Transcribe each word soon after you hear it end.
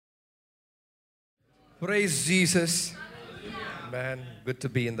Praise Jesus. Man, good to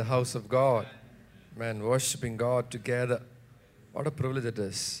be in the house of God. Man, worshiping God together. What a privilege it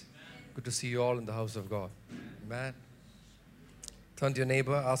is. Good to see you all in the house of God. Man, turn to your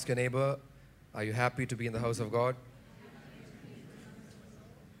neighbor, ask your neighbor, are you happy to be in the house of God?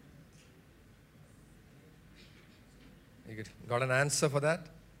 You got an answer for that?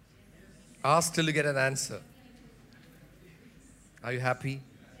 Ask till you get an answer. Are you happy?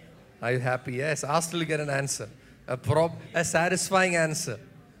 Are you happy? Yes. Ask till you get an answer. A satisfying answer.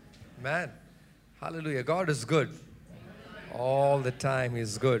 Man, hallelujah. God is good. All the time He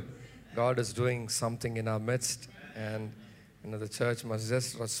is good. God is doing something in our midst, and the church must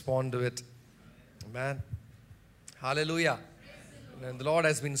just respond to it. Man, hallelujah. And the Lord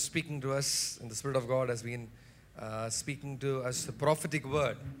has been speaking to us, and the Spirit of God has been speaking to us a prophetic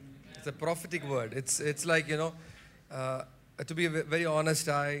word. It's a prophetic word. It's like, to be very honest,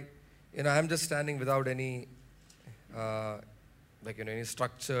 I'm just standing without any, any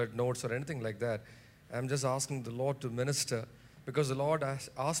structured notes or anything like that. I'm just asking the Lord to minister, because the Lord has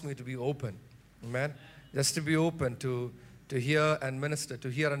asked me to be open. Amen. Just to be open to hear and minister,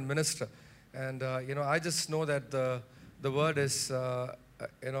 And, I just know that the word is,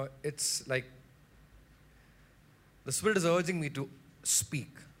 it's like the Spirit is urging me to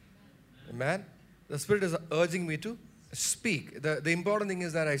speak. Amen. The Spirit is urging me to speak. The important thing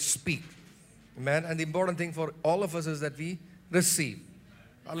is that I speak. Amen. And the important thing for all of us is that we receive.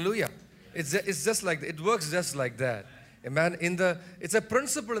 Hallelujah. It's just like, it works just like that. Amen. It's a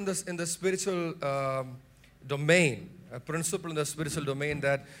principle in the spiritual domain. A principle in the spiritual domain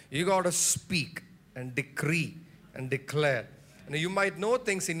that you got to speak and decree and declare. And you might know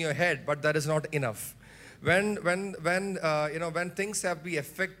things in your head, but that is not enough. When things have been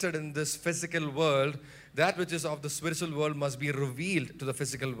affected in this physical world, that which is of the spiritual world must be revealed to the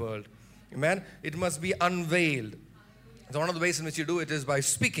physical world. Amen. It must be unveiled. So one of the ways in which you do it is by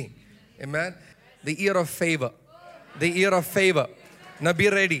speaking. Amen. The year of favor. The year of favor. Now be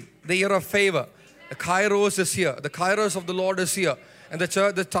ready. The year of favor. The Kairos is here. The Kairos of the Lord is here. And the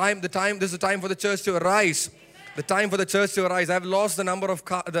church, this is the time for the church to arise. The time for the church to arise. I've lost the number of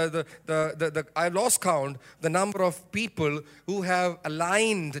I've lost count the number of people who have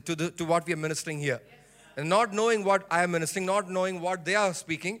aligned to what we are ministering here, and not knowing what I am ministering, not knowing what they are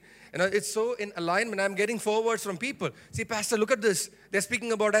speaking. It's so in alignment. I'm getting forwards from people. See, Pastor, look at this. They're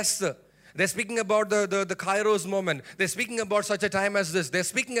speaking about Esther. They're speaking about the Kairos moment. They're speaking about such a time as this. They're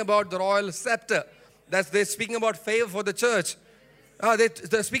speaking about the royal scepter. They're speaking about favor for the church.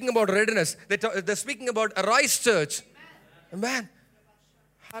 They're speaking about readiness. They're speaking about arise, church. Amen.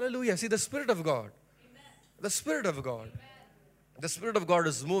 Hallelujah. See, the Spirit of God. The Spirit of God. The Spirit of God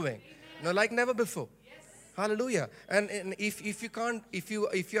is moving. Like never before. Hallelujah. And if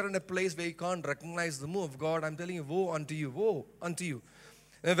you're in a place where you can't recognize the move of God, I'm telling you, woe unto you. Woe unto you.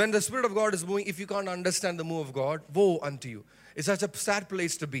 And when the Spirit of God is moving, if you can't understand the move of God, woe unto you. It's such a sad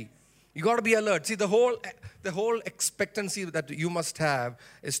place to be. You got to be alert. See, the whole expectancy that you must have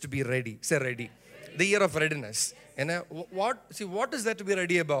is to be ready. Say ready. The year of readiness. And what is that to be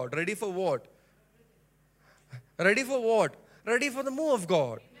ready about? Ready for what? Ready for what? Ready for the move of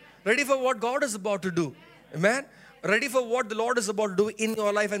God. Ready for what God is about to do. Amen. Ready for what the Lord is about to do in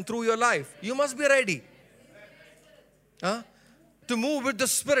your life and through your life. You must be ready. To move with the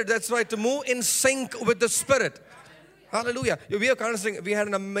Spirit. That's right. To move in sync with the Spirit. Hallelujah. We had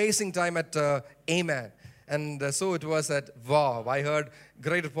an amazing time at Amen. And so it was at Wow. I heard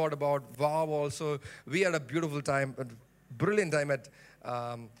great report about Wow also. We had a beautiful time, a brilliant time at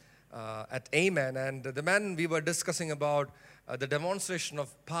Amen. And the man we were discussing about the demonstration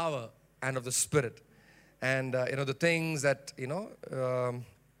of power and of the Spirit. And, the things that,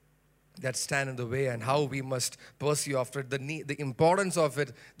 that stand in the way, and how we must pursue after it, the importance of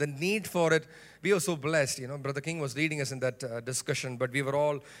it, the need for it. We were so blessed. Brother King was leading us in that discussion, but we were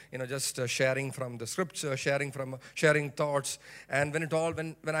all, just sharing from the scripture, sharing thoughts. And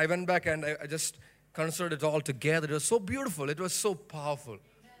when I went back and I just considered it all together, it was so beautiful. It was so powerful.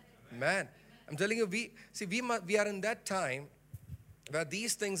 Man, I'm telling you, we are in that time where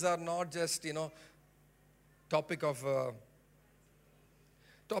these things are not just, topic of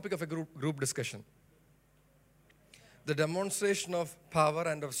a group discussion. The demonstration of power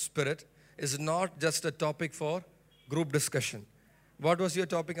and of Spirit is not just a topic for group discussion. What was your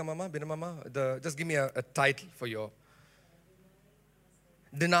topic, Mama? Bina Mama? Just give me a title for your.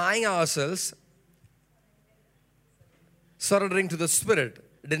 Denying ourselves, surrendering to the Spirit.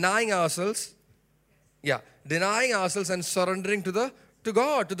 Denying ourselves and surrendering to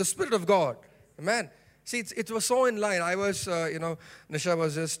God, to the Spirit of God. Amen. See, it was so in line. I was, Nisha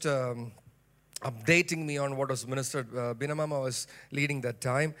was just updating me on what was ministered. Bina Mama was leading that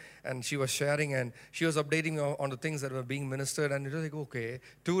time, and she was sharing, and she was updating me on the things that were being ministered. And it was like, okay,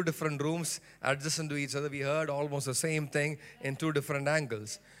 two different rooms adjacent to each other. We heard almost the same thing in two different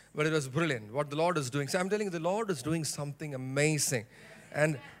angles. But it was brilliant what the Lord is doing. So I'm telling you, the Lord is doing something amazing.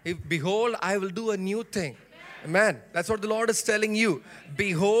 And behold, I will do a new thing. Amen. That's what the Lord is telling you.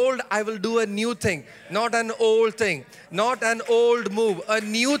 Behold, I will do a new thing. Not an old thing. Not an old move. A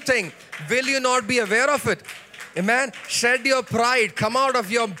new thing. Will you not be aware of it? Amen. Shed your pride. Come out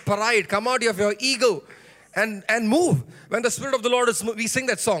of your pride. Come out of your ego. And move. When the Spirit of the Lord is moving. We sing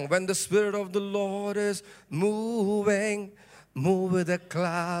that song. When the Spirit of the Lord is moving. Move with a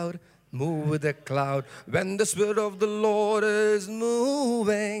cloud. Move with a cloud. When the Spirit of the Lord is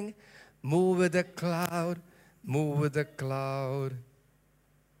moving. Move with a cloud. Move with the cloud.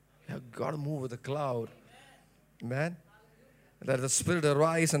 You've got to move with the cloud. Amen. That the spirit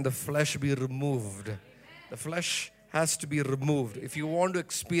arise and the flesh be removed. The flesh has to be removed. If you want to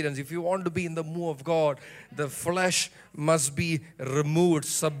experience, if you want to be in the move of God, the flesh must be removed,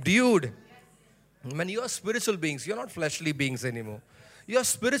 subdued. When you are spiritual beings, you're not fleshly beings anymore. You are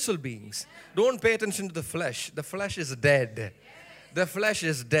spiritual beings. Don't pay attention to the flesh. The flesh is dead. The flesh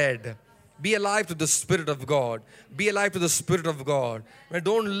is dead. Be alive to the Spirit of God. Be alive to the Spirit of God.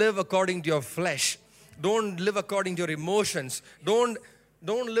 Don't live according to your flesh. Don't live according to your emotions. Don't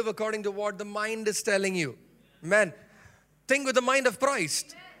live according to what the mind is telling you. Man, think with the mind of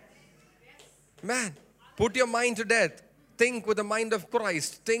Christ. Man, put your mind to death. Think with the mind of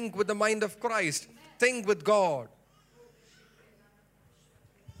Christ. Think with the mind of Christ. Think with God.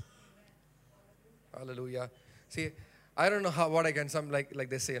 Hallelujah. See, I don't know what I can, like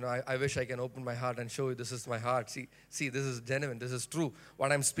they say, I wish I can open my heart and show you this is my heart. See, this is genuine, this is true.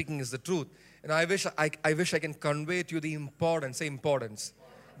 What I'm speaking is the truth. And I wish I can convey to you the importance, say importance.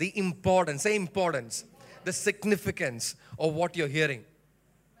 The importance, say importance. The significance of what you're hearing.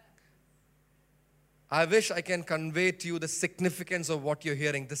 I wish I can convey to you the significance of what you're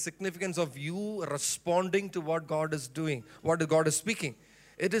hearing. The significance of you responding to what God is doing, what God is speaking.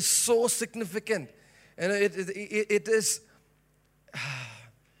 It is so significant. And it is,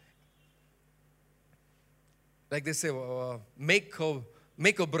 like they say, make or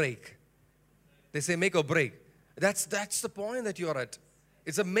break. They say make or break. That's the point that you're at.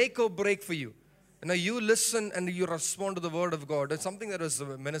 It's a make or break for you. Now you listen and you respond to the word of God. It's something that was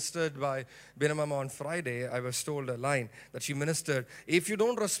ministered by Bina Mama on Friday. I was told a line that she ministered. If you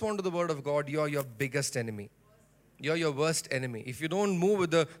don't respond to the word of God, you're your biggest enemy. You're your worst enemy. If you don't move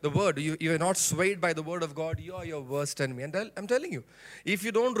with the word, you're not swayed by the word of God, you are your worst enemy. And I'm telling you, if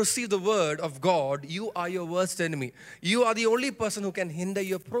you don't receive the word of God, you are your worst enemy. You are the only person who can hinder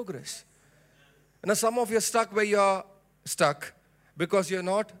your progress. Now some of you are stuck where you're stuck because you're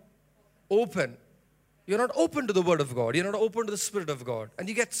not open. You're not open to the word of God. You're not open to the Spirit of God. And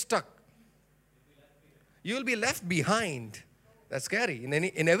you get stuck. You'll be left behind. That's scary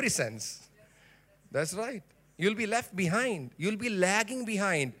in every sense. That's right. You'll be left behind. You'll be lagging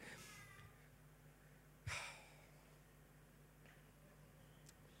behind.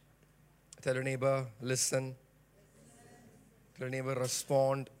 Tell your neighbor, listen. Tell your neighbor,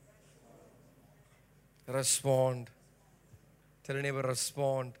 respond. Respond. Tell your neighbor,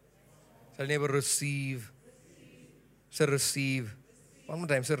 respond. Tell your neighbor, receive. Say, receive. One more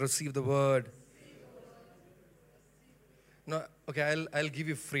time, say, receive the word. No, okay, I'll give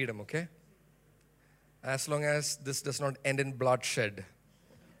you freedom, okay? As long as this does not end in bloodshed.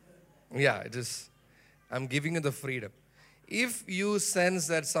 Yeah, it is. I'm giving you the freedom. If you sense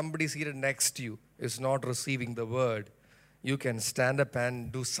that somebody seated next to you is not receiving the word, you can stand up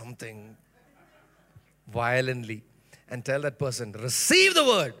and do something violently and tell that person, receive the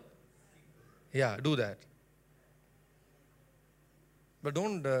word. Yeah, do that. But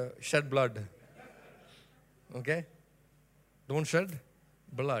don't shed blood. Okay? Don't shed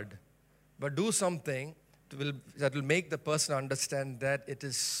blood. But do something that will make the person understand that it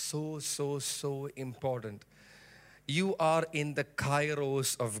is so important. You are in the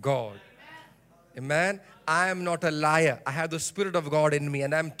kairos of God. Amen. I am not a liar. I have the Spirit of God in me.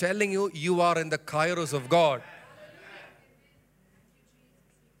 And I'm telling you, you are in the kairos of God.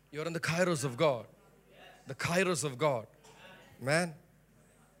 You're in the kairos of God. The kairos of God. Man.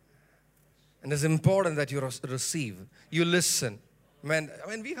 And it's important that you receive. You listen. Man,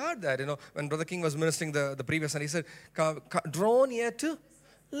 we heard that, when Brother King was ministering the previous Sunday, he said, draw near to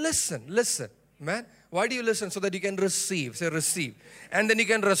listen. Listen. Man, why do you listen? So that you can receive. Say receive. And then you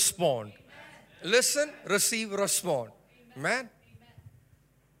can respond. Listen, receive, respond. Man.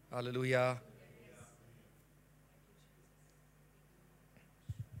 Hallelujah.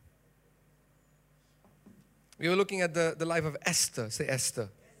 We were looking at the life of Esther. Say Esther.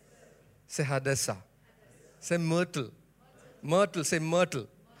 Say Hadassah. Say Myrtle. Myrtle. Say Myrtle.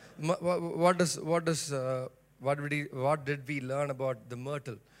 What did we learn about the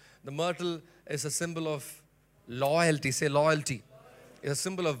myrtle? The myrtle is a symbol of loyalty. Say loyalty. It's a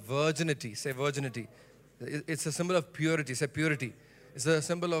symbol of virginity. Say virginity. It's a symbol of purity. Say purity. It's a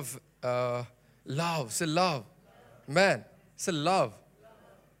symbol of love. Say love. Man. Say love.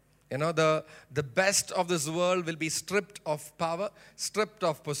 You know, the best of this world will be stripped of power, stripped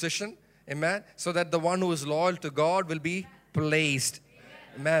of position. Amen. So that the one who is loyal to God will be placed.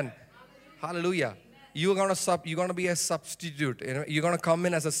 Amen. Hallelujah. You're gonna be a substitute. You know, you're gonna come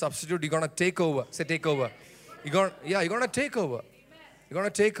in as a substitute. You're gonna take over. Say take over. You're gonna take over. You're gonna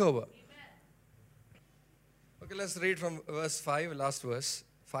take over. Okay, let's read from verse 5, last verse,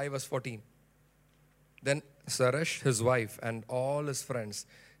 5 verse 14. Then Zeresh, his wife, and all his friends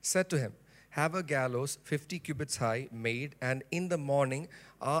said to him, have a gallows 50 cubits high made, and in the morning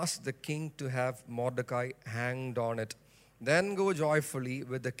ask the king to have Mordecai hanged on it. Then go joyfully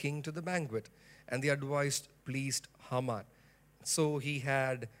with the king to the banquet. And the advice pleased Haman. So he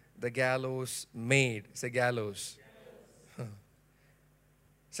had the gallows made. Say gallows.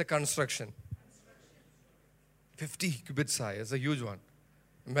 Say construction. 50 cubits high. It's a huge one.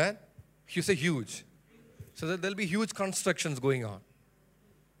 Amen? You say huge. So there'll be huge constructions going on.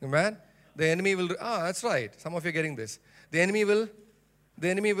 Amen? The enemy will, that's right. Some of you are getting this. The enemy will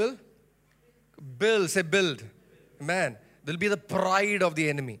build. Say build. Amen. There'll be the pride of the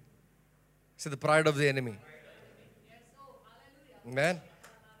enemy. Say the pride of the enemy. Amen.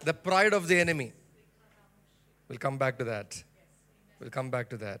 The pride of the enemy. We'll come back to that. We'll come back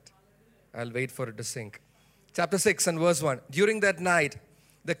to that. I'll wait for it to sink. Chapter 6 and verse 1. During that night,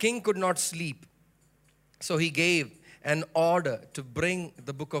 the king could not sleep. So he gave an order to bring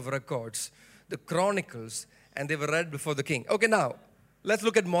the book of records, the chronicles, and they were read before the king. Okay, now, let's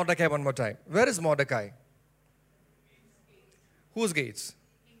look at Mordecai one more time. Where is Mordecai? Whose gates?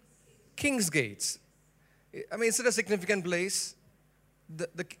 King's gates. I mean, is it a significant place?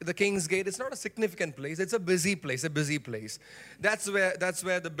 The King's Gate, it's not a significant place. It's a busy place, That's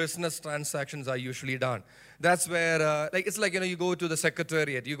where the business transactions are usually done. That's where, it's like, you go to the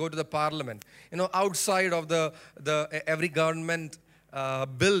secretariat, you go to the parliament. Outside of every government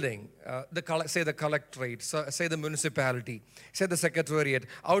building, say the collectorate, say the municipality, say the secretariat,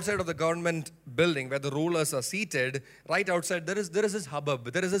 outside of the government building where the rulers are seated, right outside there is this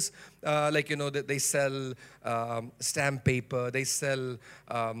hubbub. There is this, they sell stamp paper, they sell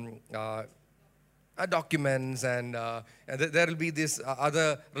documents, and there will be this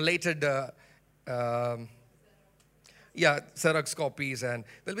other related Xerox copies, and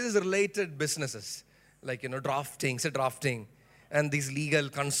there will be these related businesses like drafting, and these legal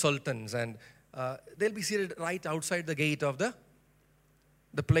consultants, and they'll be seated right outside the gate of the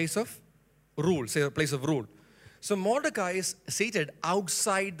place of rule, say the place of rule. So Mordecai is seated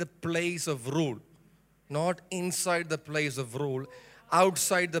outside the place of rule, not inside the place of rule,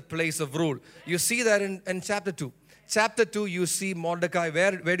 outside the place of rule. You see that in chapter 2. Chapter 2, you see Mordecai.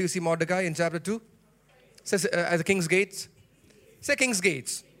 Where do you see Mordecai in chapter 2? Says at the king's gates. Say king's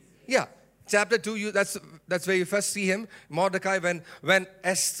gates. Yeah. Chapter 2, that's where you first see him, Mordecai, when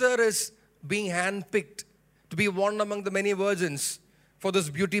Esther is being handpicked to be one among the many virgins for this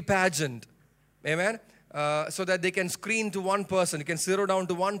beauty pageant. Amen? So that they can screen to one person, you can zero down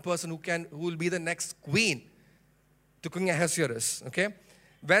to one person who will be the next queen to King Ahasuerus. Okay?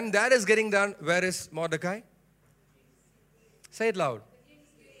 When that is getting done, where is Mordecai? Say it loud.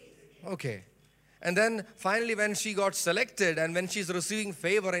 Okay. And then finally when she got selected and when she's receiving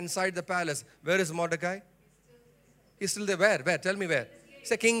favor inside the palace, where is Mordecai? He's still there. Where? Tell me where.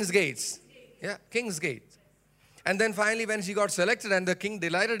 Say King's Gates. Yeah, King's Gates. And then finally when she got selected and the king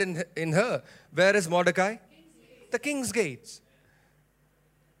delighted in her, where is Mordecai? The King's Gates.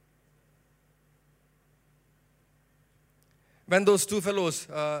 When those two fellows,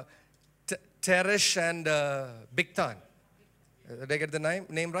 Teresh and Bigthan, did I get the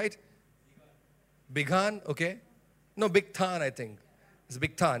name right? Bighan, okay. No, Bigthan, I think. It's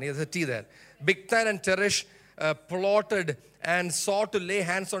Bigthan, there's a T there. Bigthan and Teresh plotted and sought to lay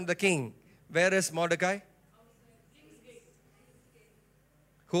hands on the king. Where is Mordecai?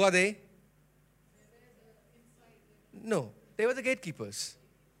 Who are they? No, they were the gatekeepers.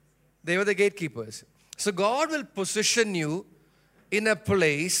 They were the gatekeepers. So God will position you in a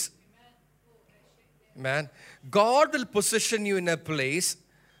place. Man, God will position you in a place.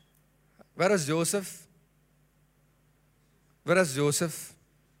 Where is Joseph? Where is Joseph?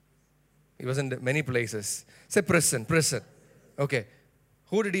 He was in many places. Say prison. Okay.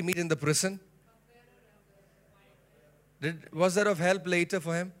 Who did he meet in the prison? Was that of help later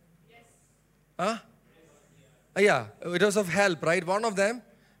for him? Huh? Yeah, it was of help, right? One of them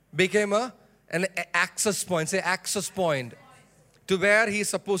became an access point. Say access point to where he's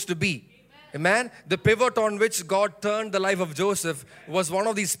supposed to be. Amen. The pivot on which God turned the life of Joseph was one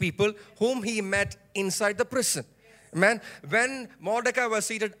of these people whom he met inside the prison. Amen. When Mordecai was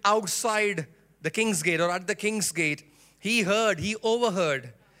seated outside the king's gate or at the king's gate, he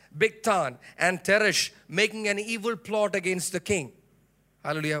overheard Bigthan and Teresh making an evil plot against the king.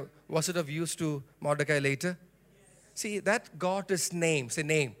 Hallelujah. Was it of use to Mordecai later? See, that got his name. Say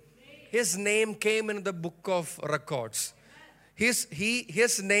name. His name came in the book of records. His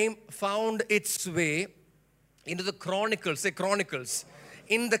name found its way into the chronicles. Say chronicles.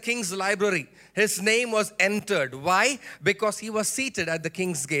 In the king's library. His name was entered. Why? Because he was seated at the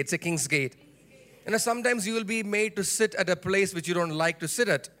king's gate. Say king's gate. You know, sometimes you will be made to sit at a place which you don't like to sit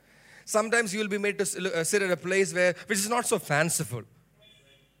at. Sometimes you will be made to sit at a place which is not so fanciful.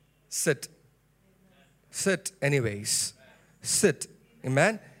 Sit. Sit anyways. Sit.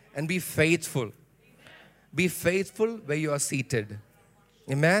 Amen. And be faithful. Be faithful where you are seated.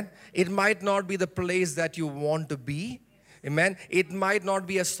 Amen. It might not be the place that you want to be. Amen. It might not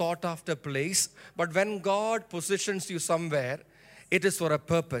be a sought after place. But when God positions you somewhere, it is for a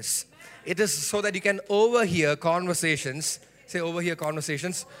purpose. It is so that you can overhear conversations. Say overhear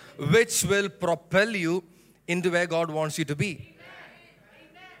conversations. Which will propel you into where God wants you to be.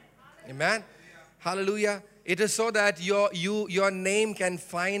 Amen. Hallelujah. It is so that your name can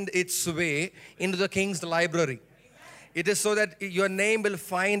find its way into the king's library. It is so that your name will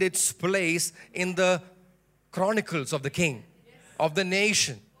find its place in the chronicles of the king, of the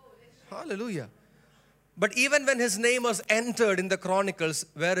nation. Hallelujah. But even when his name was entered in the chronicles,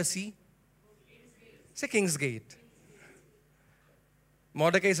 where is he? Say king's gate.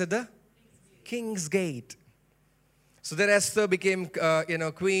 Mordecai is at the king's gate. So then Esther became,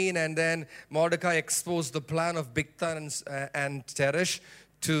 queen, and then Mordecai exposed the plan of Bigthan and Teresh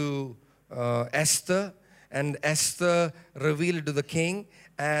to Esther, and Esther revealed to the king,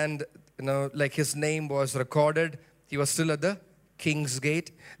 and like his name was recorded. He was still at the king's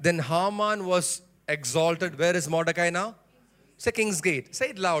gate. Then Haman was exalted. Where is Mordecai now? Say king's gate. Say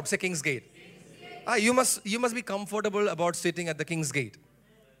it loud. Say king's gate. You must be comfortable about sitting at the king's gate.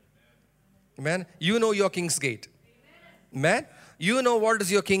 Amen. You know your king's gate. Man, you know what is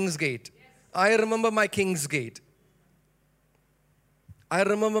your king's gate. I remember my king's gate. I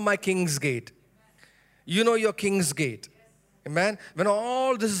remember my king's gate. You know your king's gate. Amen. When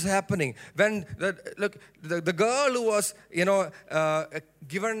all this is happening, when the girl who was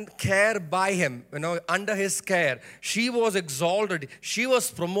given care by him, under his care, she was exalted, she was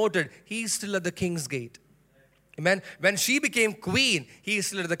promoted. He is still at the king's gate. Amen. When she became queen, he is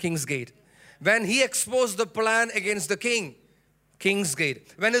still at the king's gate. When he exposed the plan against the king, king's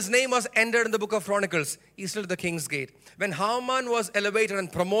gate. When his name was entered in the book of Chronicles, he's still at the king's gate. When Haman was elevated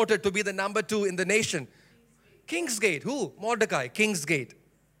and promoted to be the number 2 in the nation, king's gate. Who? Mordecai, king's gate.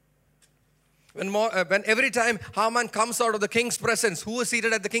 When every time Haman comes out of the king's presence, who is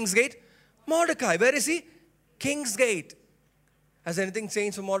seated at the king's gate? Mordecai. Where is he? King's gate. Has anything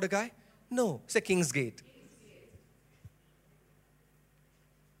changed for Mordecai? No. Say king's gate.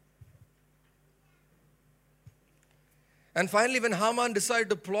 And finally, when Haman decided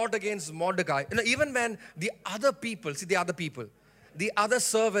to plot against Mordecai, even when the other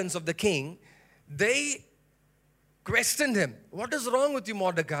servants of the king, they questioned him. What is wrong with you,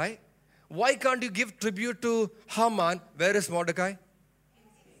 Mordecai? Why can't you give tribute to Haman? Where is Mordecai?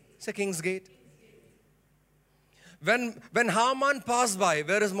 It's a king's gate. When Haman passed by,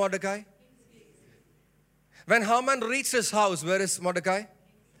 where is Mordecai? When Haman reached his house, where is Mordecai?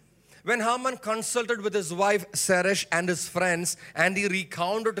 When Haman consulted with his wife Zeresh and his friends, and he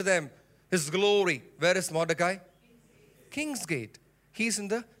recounted to them his glory, where is Mordecai? King's gate. He's in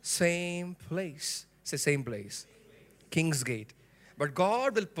the same place. It's the same place. King's gate. But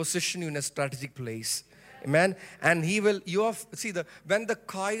God will position you in a strategic place. Amen. And He will, when the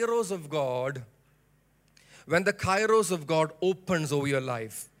kairos of God opens over your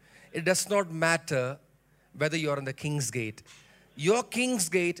life, it does not matter whether you're in the king's gate. Your king's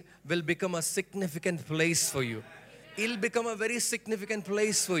gate will become a significant place for you. It'll become a very significant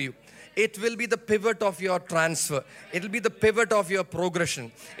place for you. It will be the pivot of your transfer. It'll be the pivot of your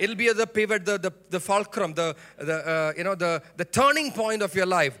progression. It'll be the pivot, the fulcrum, the turning point of your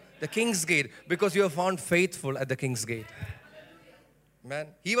life, the king's gate, because you are found faithful at the king's gate. Man,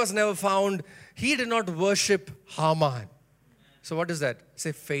 he was never found. He did not worship Haman. So what is that?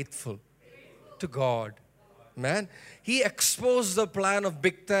 Say faithful to God. Man, he exposed the plan of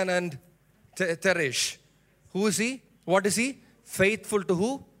Bigthan and Teresh. Who is he? What is he? Faithful to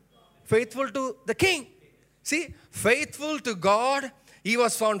who? Faithful to the king. See, faithful to God. He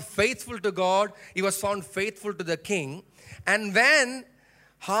was found faithful to God. He was found faithful to the king. And when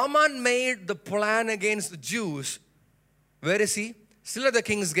Haman made the plan against the Jews, where is he? Still at the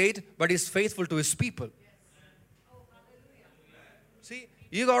king's gate, but he's faithful to his people. See,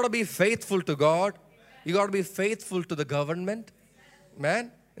 you got to be faithful to God. You got to be faithful to the government.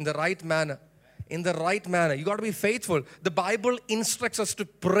 Man, in the right manner. In the right manner. You got to be faithful. The Bible instructs us to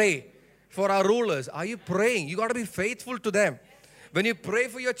pray for our rulers. Are you praying? You got to be faithful to them. When you pray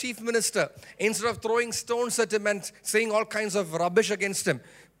for your chief minister, instead of throwing stones at him and saying all kinds of rubbish against him,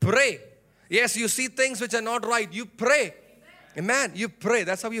 pray. Yes, you see things which are not right. You pray. Amen. You pray.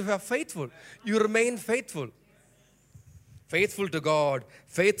 That's how you are faithful. You remain faithful. Faithful to God,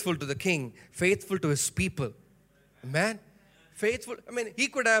 faithful to the king, faithful to his people. Amen. Faithful. I mean, he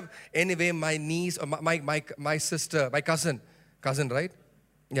could have, anyway, my niece or my sister, my cousin, right?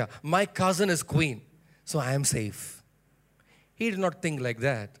 Yeah, my cousin is queen, so I am safe. He did not think like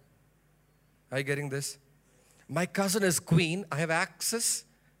that. Are you getting this? My cousin is queen, I have access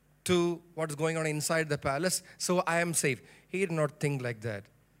to what's going on inside the palace, so I am safe. He did not think like that.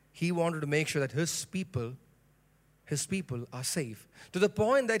 He wanted to make sure that his people are safe. To the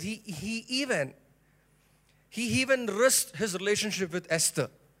point that he even risked his relationship with Esther.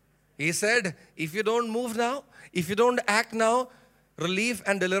 He said, if you don't move now, if you don't act now, relief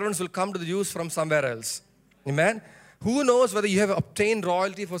and deliverance will come to the Jews from somewhere else. Amen. Who knows whether you have obtained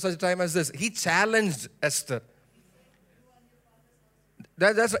royalty for such a time as this? He challenged Esther.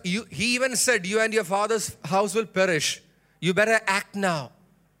 He even said, you and your father's house will perish. You better act now.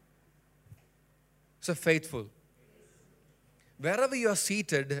 So faithful. Wherever you are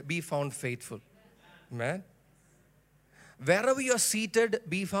seated, be found faithful. Amen. Wherever you are seated,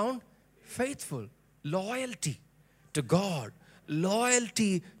 be found faithful. Loyalty to God.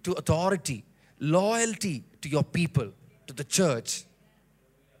 Loyalty to authority. Loyalty to your people, to the church.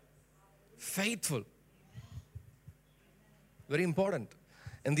 Faithful. Very important.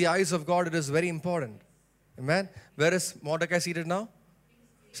 In the eyes of God, it is very important. Amen. Where is Mordecai seated now?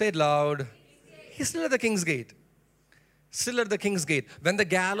 Say it loud. He's still at the king's gate. Still at the king's gate. When the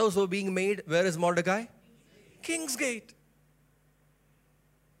gallows were being made, where is Mordecai? King's gate.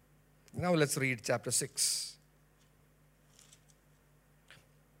 Now let's read chapter 6.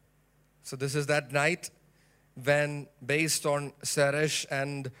 So this is that night when, based on Zeresh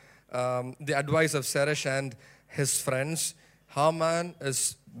and the advice of Zeresh and his friends, Haman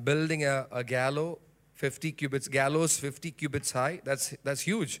is building a gallows 50 cubits high. That's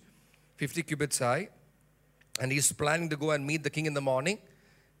huge. 50 cubits high. And he's planning to go and meet the king in the morning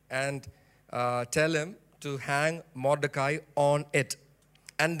and tell him to hang Mordecai on it.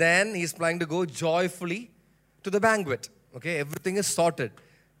 And then he's planning to go joyfully to the banquet. Okay, everything is sorted.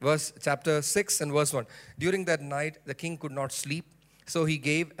 Chapter 6 and verse 1. During that night, the king could not sleep. So he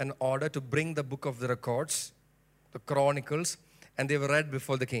gave an order to bring the book of the records, the chronicles, and they were read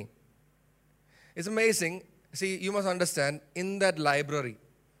before the king. It's amazing. See, you must understand, in that library,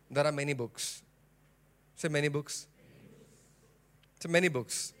 there are many books. Say many books. Say many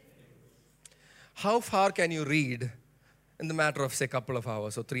books. How far can you read in the matter of, say, a couple of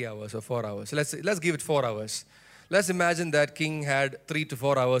hours or 3 hours or 4 hours? So let's give it 4 hours. Let's imagine that king had 3 to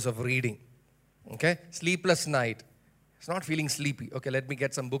 4 hours of reading. Okay? Sleepless night. He's not feeling sleepy. Okay, let me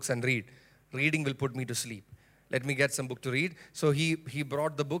get some books and read. Reading will put me to sleep. Let me get some book to read. So he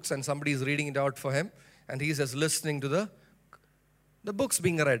brought the books and somebody is reading it out for him. And he's just listening to the books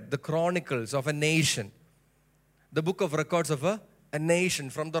being read. The chronicles of a nation. The book of records of a nation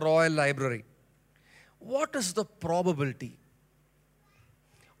from the royal library. What is the probability?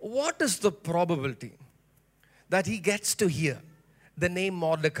 What is the probability that he gets to hear the name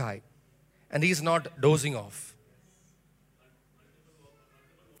Mordecai and he's not dozing off?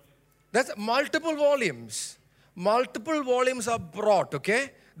 That's multiple volumes. Multiple volumes are brought,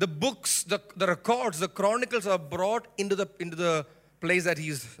 okay? The books, the records, the chronicles are brought into the place that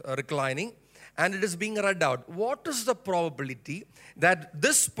he's reclining, and it is being read out. What is the probability that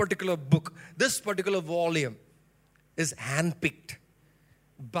this particular book, this particular volume is handpicked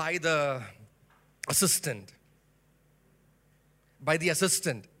by the assistant? By the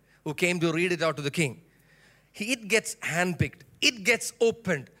assistant who came to read it out to the king. It gets handpicked. It gets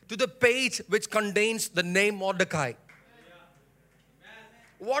opened to the page which contains the name Mordecai.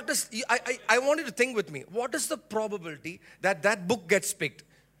 I want you to think with me. What is the probability that that book gets picked?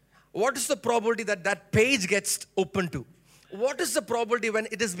 What is the probability that that page gets opened to? What is the probability when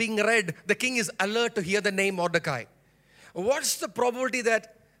it is being read, the king is alert to hear the name Mordecai? What's the probability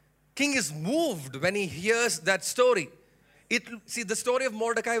that king is moved when he hears that story. See, the story of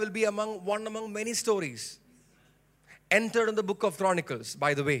Mordecai will be one among many stories entered in the book of Chronicles,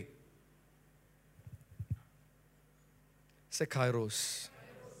 by the way. Say Kairos.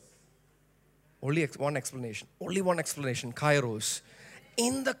 Only one explanation. Only one explanation. Kairos.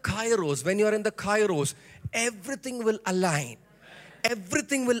 In the Kairos, when you are in the Kairos, everything will align.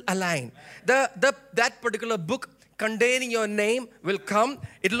 Everything will align. That particular book containing your name will come.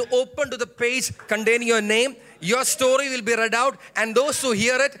 It will open to the page containing your name. Your story will be read out, and those who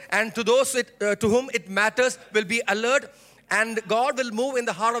hear it and to those to whom it matters will be alert, and God will move in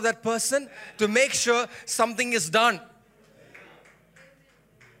the heart of that person to make sure something is done.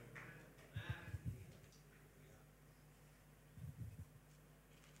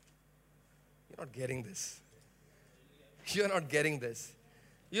 You're not getting this. You're not getting this.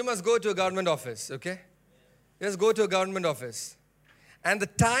 You must go to a government office, okay? Just go to a government office. And the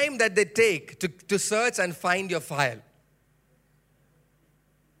time that they take to search and find your file.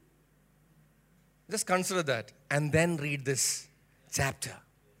 Just consider that. And then read this chapter.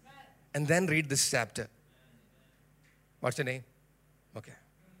 And then read this chapter. What's your name? Okay.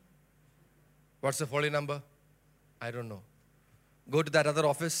 What's the folio number? I don't know. Go to that other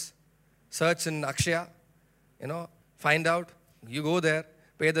office. Search in Akshaya. Find out. You go there.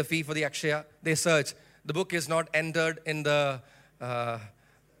 Pay the fee for the Akshaya. They search. The book is not entered in the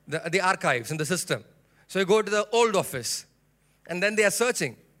archives, in the system. So you go to the old office. And then they are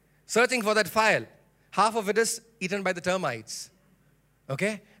searching for that file. Half of it is eaten by the termites.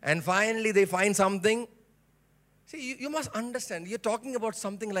 Okay? And finally they find something. See, you must understand, you're talking about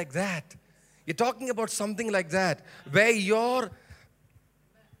something like that. You're talking about something like that, where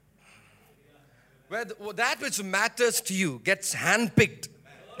that which matters to you gets handpicked.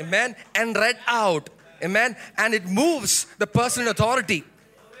 Amen? And read out. Amen? And it moves the person in authority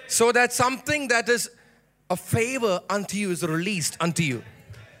so that something that is a favor unto you is released unto you.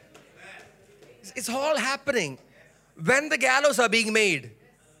 It's all happening when the gallows are being made.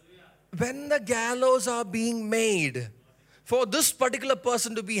 When the gallows are being made for this particular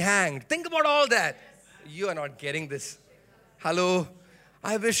person to be hanged. Think about all that. You are not getting this. Hello?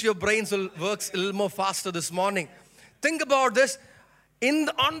 I wish your brains will work a little more faster this morning. Think about this.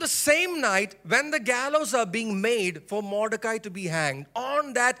 On the same night, when the gallows are being made for Mordecai to be hanged,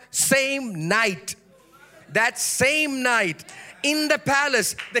 on that same night, in the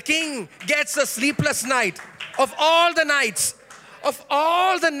palace, the king gets a sleepless night. Of all the nights,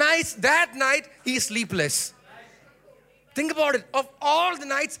 that night, he is sleepless. Think about it. Of all the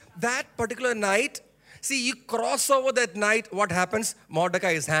nights, that particular night, see, you cross over that night, what happens?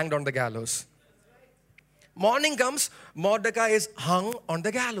 Mordecai is hanged on the gallows. Morning comes, Mordecai is hung on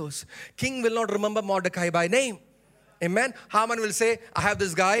the gallows. King will not remember Mordecai by name. Amen. Haman will say, I have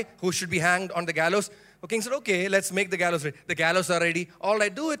this guy who should be hanged on the gallows. The king said, okay, let's make the gallows ready. The gallows are ready. All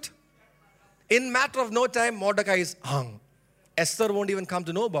right, do it. In matter of no time, Mordecai is hung. Esther won't even come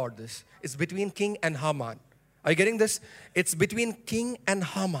to know about this. It's between king and Haman. Are you getting this? It's between king and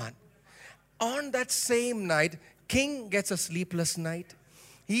Haman. On that same night, king gets a sleepless night.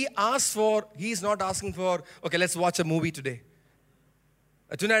 He's not asking for, okay, let's watch a movie today.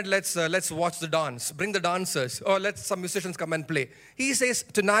 Tonight, let's watch the dance. Bring the dancers. Or let some musicians come and play. He says,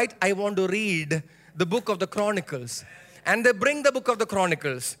 tonight, I want to read the book of the Chronicles. And they bring the book of the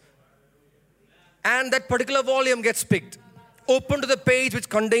Chronicles. And that particular volume gets picked. Open to the page which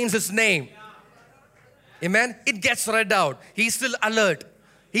contains his name. Amen. It gets read out. He's still alert.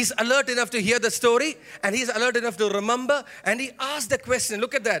 He's alert enough to hear the story, and he's alert enough to remember, and he asked the question.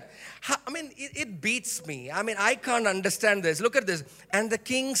 Look at that. It beats me. I can't understand this. Look at this. And the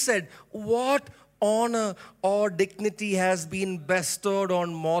king said, what honor or dignity has been bestowed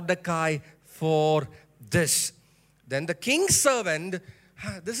on Mordecai for this? Then the king's servant,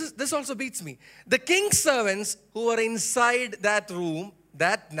 this also beats me. The king's servants who were inside that room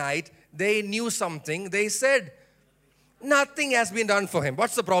that night, they knew something. They said, nothing has been done for him.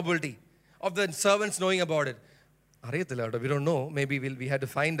 What's the probability of the servants knowing about it? We don't know. Maybe we had to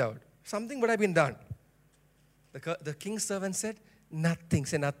find out. Something would have been done. The king's servant said, nothing.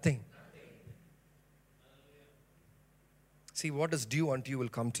 Say nothing. See, what is due unto you will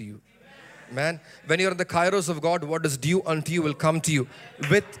come to you. Man, when you're in the kairos of God, what is due unto you will come to you.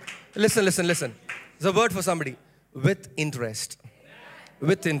 Listen. It's a word for somebody. With interest.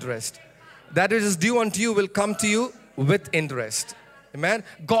 With interest. That which is due unto you will come to you with interest. Amen.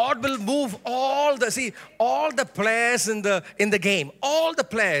 God will move all the players in the game, all the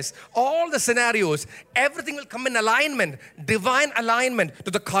players, all the scenarios, everything will come in alignment, divine alignment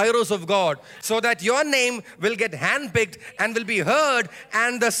to the kairos of God, so that your name will get handpicked and will be heard,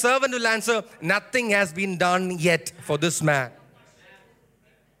 and the servant will answer, nothing has been done yet for this man.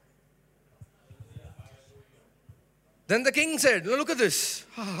 Then the king said, look at this.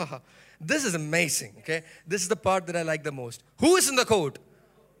 This is amazing, okay? This is the part that I like the most. Who is in the court?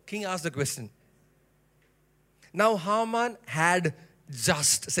 King asked the question. Now Haman had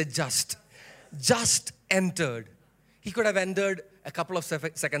just entered. He could have entered a couple of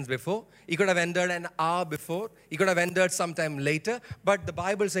seconds before. He could have entered an hour before. He could have entered sometime later. But the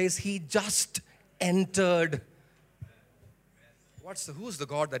Bible says he just entered. Who's the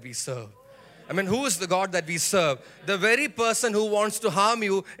God that we serve? I mean, who is the God that we serve? The very person who wants to harm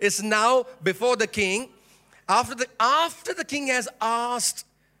you is now before the king. After the king has asked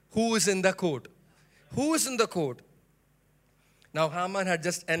who is in the court. Who is in the court? Now Haman had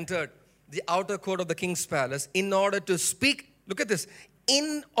just entered the outer court of the king's palace in order to speak. Look at this.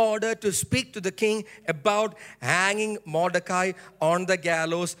 In order to speak to the king about hanging Mordecai on the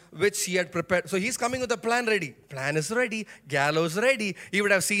gallows which he had prepared. So he's coming with a plan ready. Plan is ready. Gallows ready. He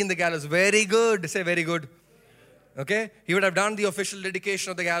would have seen the gallows. Very good. Say very good. Okay. He would have done the official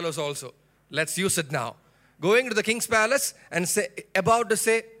dedication of the gallows also. Let's use it now. Going to the king's palace and about to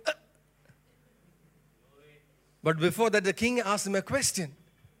say. But before that, the king asked him a question.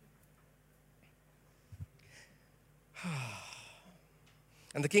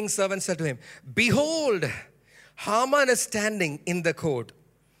 And the king's servant said to him, behold, Haman is standing in the court.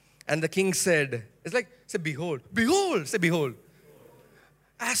 And the king said, it's like, say behold, behold, say behold.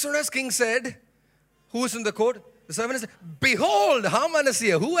 As soon as king said, who is in the court? The servant said, behold, Haman is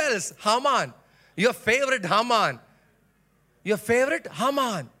here. Who else? Haman. Your favorite Haman. Your favorite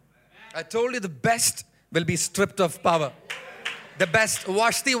Haman. I told you the best will be stripped of power. The best.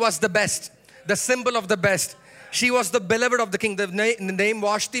 Vashti was the best. The symbol of the best. She was the beloved of the king. The name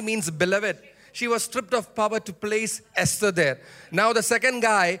Vashti means beloved. She was stripped of power to place Esther there. Now the second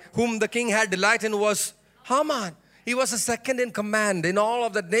guy whom the king had delight in was Haman. He was the second in command in all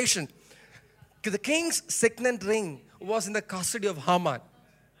of that nation. The king's signet ring was in the custody of Haman.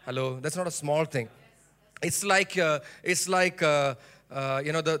 Hello, that's not a small thing. It's like the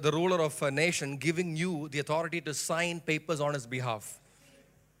ruler of a nation giving you the authority to sign papers on his behalf.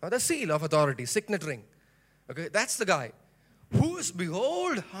 The seal of authority, signet ring. Okay, that's the guy. Who is,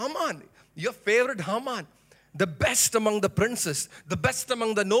 behold, Haman, your favorite Haman, the best among the princes, the best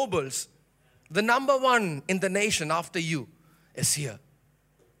among the nobles, the number one in the nation after you is here.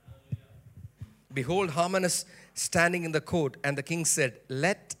 Behold, Haman is standing in the court, and the king said,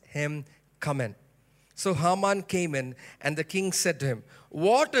 let him come in. So Haman came in, and the king said to him,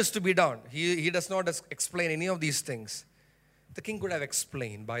 what is to be done? He does not explain any of these things. The king could have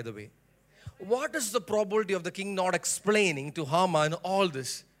explained, by the way. What is the probability of the king not explaining to Haman all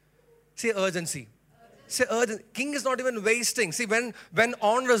this? Say urgency. Say urgency. King is not even wasting. See, when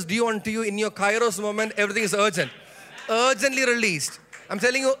honor is due unto you in your kairos moment, everything is urgent. Urgently released. I'm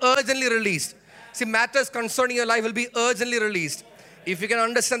telling you, urgently released. See, matters concerning your life will be urgently released. If you can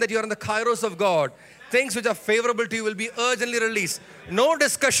understand that you are in the kairos of God, things which are favorable to you will be urgently released. No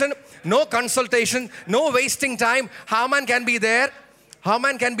discussion, no consultation, no wasting time. Haman can be there.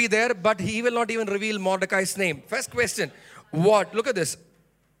 Haman can be there, but he will not even reveal Mordecai's name. First question, what? Look at this.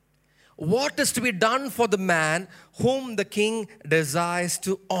 What is to be done for the man whom the king desires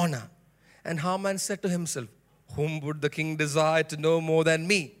to honor? And Haman said to himself, whom would the king desire to know more than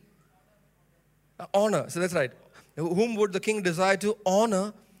me? Honor. So that's right. Whom would the king desire to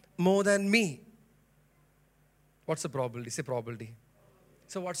honor more than me? What's the probability? Say probability.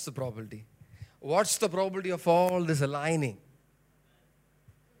 So what's the probability? What's the probability of all this aligning?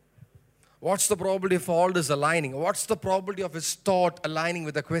 What's the probability of all this aligning? What's the probability of his thought aligning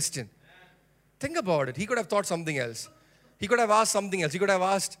with the question? Think about it. He could have thought something else. He could have asked something else. He could have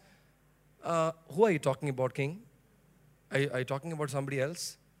asked, who are you talking about, king? Are you talking about somebody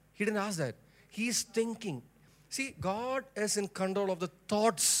else? He didn't ask that. He's thinking. See, God is in control of the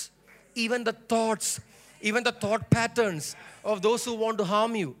thoughts, even the thoughts, even the thought patterns of those who want to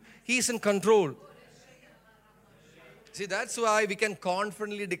harm you. He's in control. See, that's why we can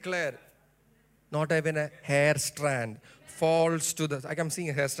confidently declare, not even a hair strand falls to the, I'm seeing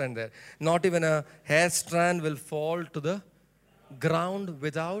a hair strand there. Not even a hair strand will fall to the ground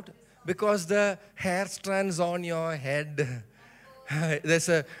without, because the hair strands on your head, there's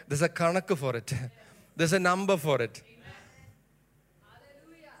a kanakku for it. There's a number for it.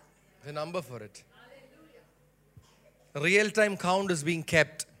 There's a number for it. Real-time count is being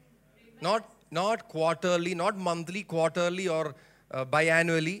kept. Not quarterly, not monthly, quarterly or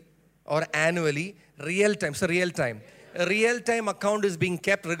biannually or annually. Real-time. So real-time. A real-time account is being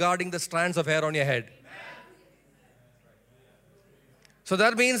kept regarding the strands of hair on your head. So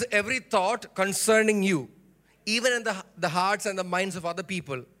that means every thought concerning you, even in the hearts and the minds of other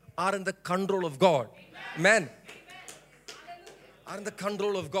people, are in the control of God. Amen. Are in the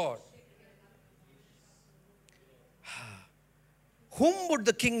control of God. Whom would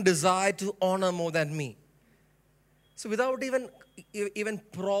the king desire to honor more than me? So without even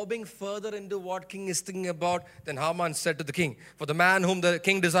probing further into what king is thinking about, then Haman said to the king, for the man whom the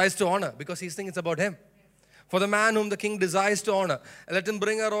king desires to honor, because he's thinking it's about him. For the man whom the king desires to honor, let him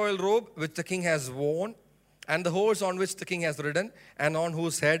bring a royal robe which the king has worn, and the horse on which the king has ridden, and on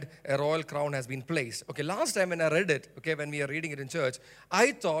whose head a royal crown has been placed. Okay, last time when I read it, okay, when we are reading it in church,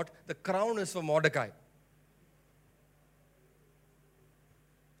 I thought the crown is for Mordecai.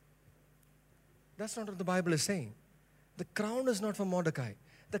 That's not what the Bible is saying. The crown is not for Mordecai.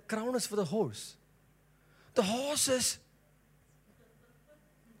 The crown is for the horse. The horse is...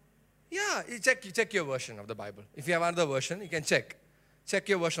 Yeah, you check your version of the Bible. If you have another version, you can check. Check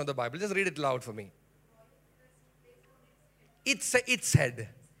your version of the Bible. Just read it loud for me. Its head.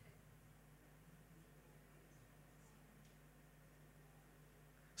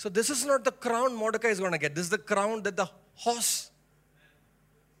 So this is not the crown Mordecai is going to get. This is the crown that the horse,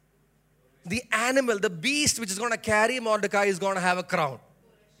 the animal, the beast which is going to carry Mordecai is going to have a crown.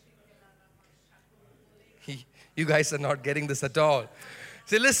 You guys are not getting this at all.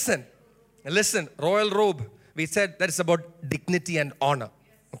 See, listen, royal robe. We said that is about dignity and honor.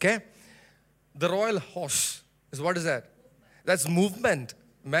 Okay? The royal horse is, what is that? That's movement.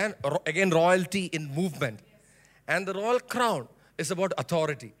 Man, again, royalty in movement. And the royal crown is about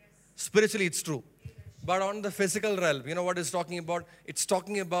authority. Spiritually, it's true. But on the physical realm, you know what it's talking about? It's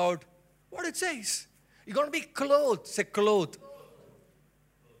talking about what it says. You're going to be clothed. Say clothed.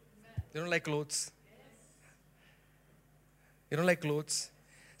 You don't like clothes? You don't like clothes?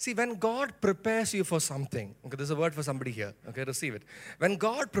 See, when God prepares you for something, okay, there's a word for somebody here, okay, receive it. When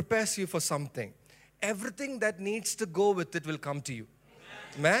God prepares you for something, everything that needs to go with it will come to you.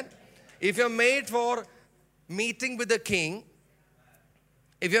 Man, if you're made for meeting with the king,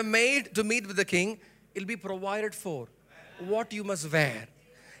 if you're made to meet with the king, it'll be provided for what you must wear.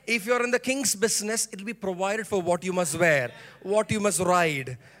 If you're in the king's business, it'll be provided for what you must wear, what you must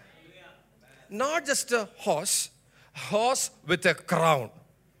ride. Not just a horse with a crown.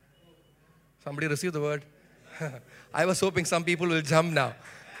 Somebody received the word? I was hoping some people will jump now.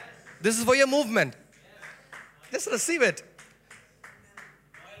 This is for your movement. Just receive it.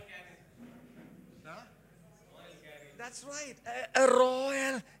 That's right. A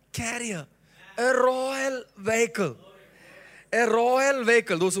royal carrier. A royal vehicle. A royal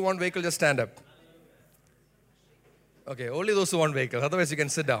vehicle. Those who want vehicle, just stand up. Okay, only those who want vehicle. Otherwise, you can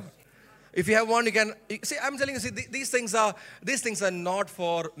sit down. If you have one, you can... See, I'm telling you, see, these things are not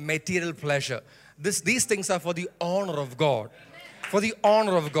for material pleasure. These things are for the honor of God. For the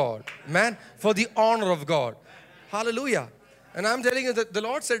honor of God. Man, for the honor of God. Hallelujah. And I'm telling you that the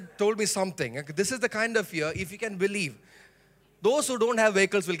Lord told me something. This is the kind of year, if you can believe, those who don't have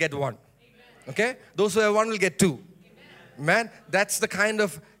vehicles will get one. Okay? Those who have one will get two. Man, that's the kind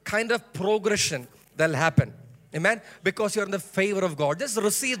of progression that'll happen. Amen? Because you're in the favor of God. Just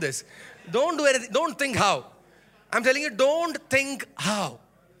receive this. Don't do anything. Don't think how. I'm telling you, don't think how.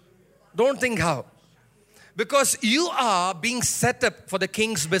 Don't think how. Because you are being set up for the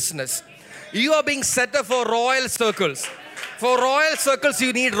king's business. You are being set up for royal circles. For royal circles,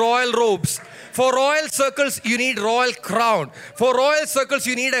 you need royal robes. For royal circles, you need royal crown. For royal circles,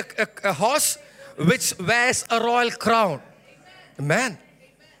 you need a horse which wears a royal crown. Amen.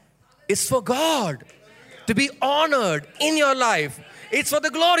 It's for God to be honored in your life. It's for the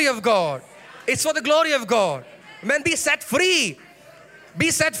glory of God. It's for the glory of God. Amen. Be set free.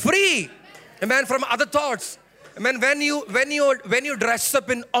 Be set free. Amen. From other thoughts. Amen. When you dress up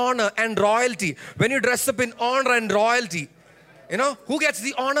in honor and royalty, when you dress up in honor and royalty, you know, who gets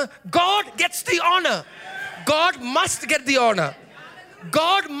the honor? God gets the honor. God must get the honor.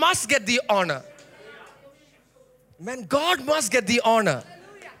 God must get the honor. Man, God must get the honor.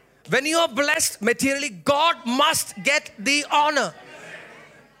 When you are blessed materially, God must get the honor.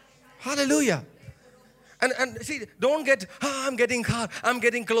 Hallelujah. And see, don't get, I'm getting car, I'm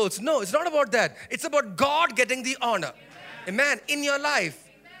getting clothes. No, it's not about that. It's about God getting the honor. Amen. In your life,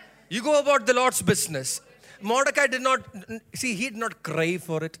 you go about the Lord's business. Mordecai did not, see, he did not crave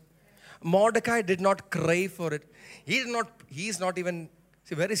for it. Mordecai did not crave for it. He's not even,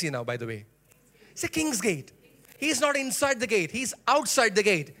 see, where is he now, by the way? It's a King's Gate. He's not inside the gate. He's outside the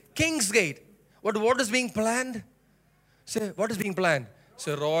gate. King's gate. What is being planned? Say, what is being planned?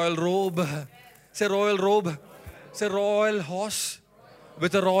 Say, royal robe. Say, royal robe. Say, royal horse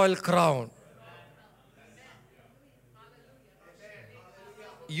with a royal crown.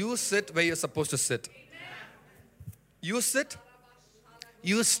 You sit where you're supposed to sit. You sit.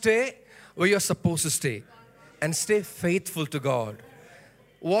 You stay where you're supposed to stay. And stay faithful to God.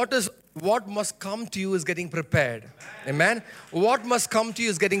 What must come to you is getting prepared. Amen. What must come to you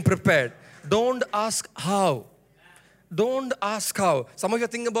is getting prepared. Don't ask how. Don't ask how. Some of you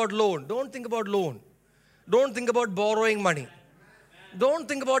think about loan. Don't think about loan. Don't think about borrowing money. Don't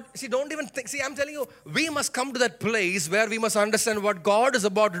think about, don't even think. I'm telling you, we must come to that place where we must understand what God is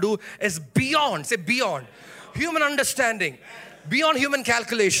about to do is beyond, beyond human understanding, beyond human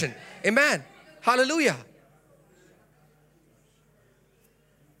calculation. Amen. Hallelujah.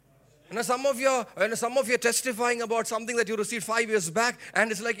 Some of you are testifying about something that you received 5 years back, and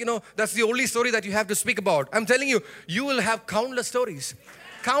it's like, that's the only story that you have to speak about. I'm telling you, you will have countless stories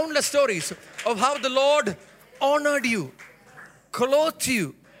of how the Lord honored you, clothed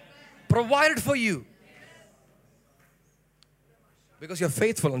you, provided for you. Because you're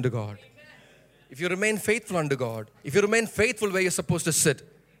faithful unto God. If you remain faithful unto God, if you remain faithful where you're supposed to sit,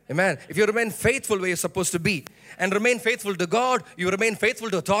 amen. If you remain faithful where you're supposed to be and remain faithful to God, you remain faithful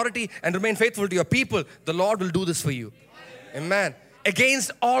to authority and remain faithful to your people, the Lord will do this for you. Amen.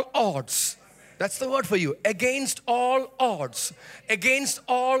 Against all odds. That's the word for you. Against all odds. Against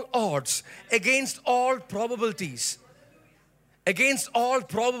all odds. Against all probabilities. Against all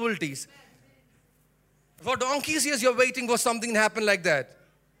probabilities. For donkey's years you're waiting for something to happen like that.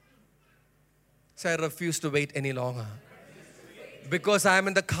 So I refuse to wait any longer. Because I am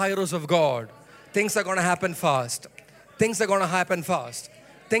in the kairos of God. Things are going to happen fast. Things are going to happen fast.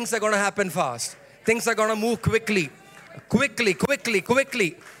 Things are going to happen fast. Things are going to move quickly.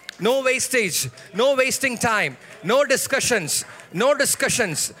 Quickly. No wastage. No wasting time. No discussions.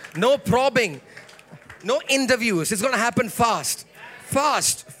 No probing. No interviews. It's going to happen fast.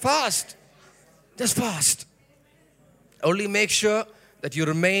 Fast. Just fast. Only make sure that you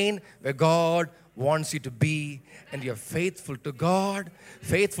remain where God wants you to be, and you're faithful to God,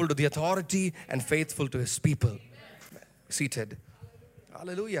 faithful to the authority, and faithful to His people. Seated.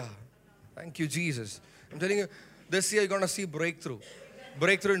 Hallelujah. Thank you, Jesus. I'm telling you, this year you're going to see breakthrough.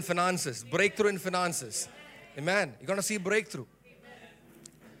 Breakthrough in finances. Breakthrough in finances. Amen. You're going to see breakthrough.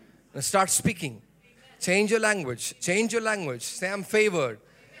 Now start speaking. Change your language. Say, I'm favored.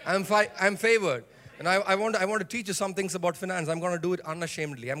 I'm favored. And I want to teach you some things about finance. I'm going to do it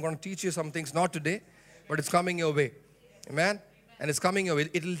unashamedly. I'm going to teach you some things, not today, but it's coming your way. Amen? And it's coming your way.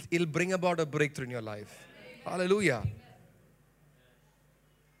 It'll bring about a breakthrough in your life. Hallelujah.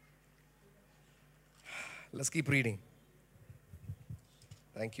 Let's keep reading.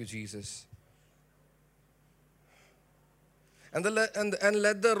 Thank you, Jesus. And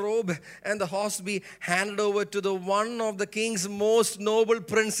let the robe and the horse be handed over to the one of the king's most noble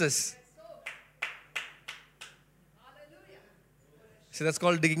princes. See, that's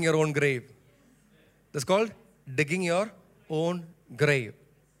called digging your own grave. That's called digging your own grave.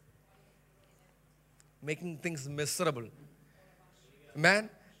 Making things miserable. Man,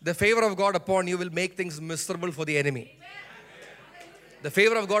 the favor of God upon you will make things miserable for the enemy. The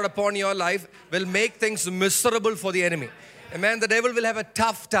favor of God upon your life will make things miserable for the enemy. Amen. The devil will have a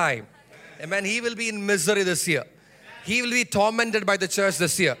tough time. Amen. He will be in misery this year. He will be tormented by the church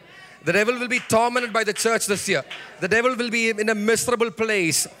this year. The devil will be tormented by the church this year. The devil will be in a miserable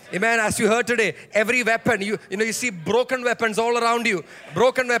place. Amen. As you heard today, every weapon, you see broken weapons all around you.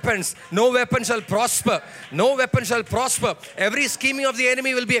 Broken weapons. No weapon shall prosper. No weapon shall prosper. Every scheming of the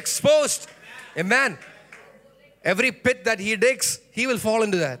enemy will be exposed. Amen. Every pit that he digs, he will fall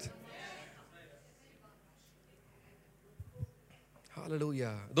into that.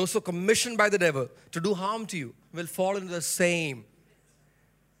 Hallelujah. Those who are commissioned by the devil to do harm to you will fall into the same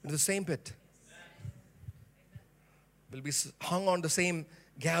pit. Will be hung on the same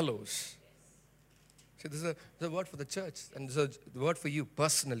gallows. See, this is a word for the church, and this is a word for you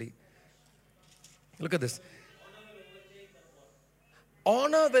personally. Look at this.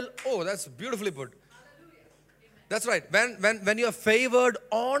 Honor will, that's beautifully put. That's right. When you are favored,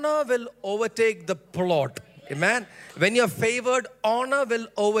 honor will overtake the plot. Amen. When you are favored, honor will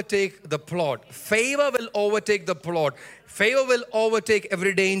overtake the plot. Favor will overtake the plot. Favor will overtake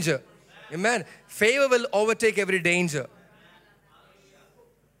every danger. Amen. Favor will overtake every danger.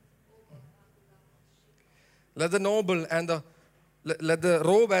 Let the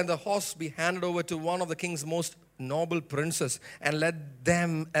robe and the horse be handed over to one of the king's most noble princes, and let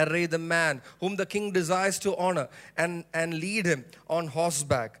them array the man whom the king desires to honor, and lead him on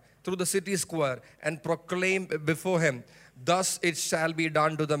horseback through the city square, and proclaim before him, thus it shall be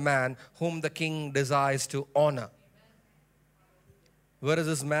done to the man whom the king desires to honor. Where is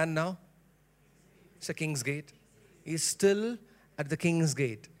this man now? It's a king's gate. He's still at the king's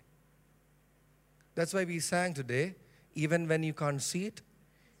gate. That's why we sang today, even when you can't see it.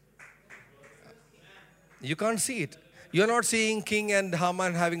 You can't see it. You're not seeing King and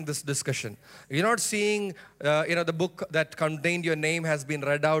Haman having this discussion. You're not seeing, the book that contained your name has been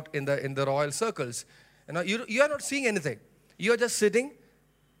read out in the royal circles. You are not seeing anything. You are just sitting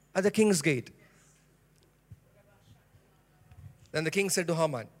at the king's gate. Then the king said to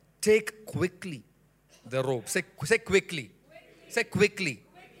Haman, take quickly the robe. Say quickly. Say quickly.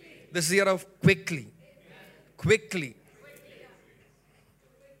 This year of quickly. Quickly.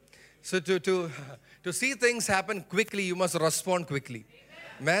 So to see things happen quickly, you must respond quickly.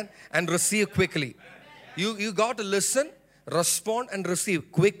 Amen. And receive quickly. You got to listen, respond, and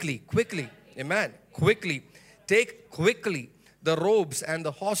receive quickly. Quickly. Amen. Quickly. Take quickly the robes and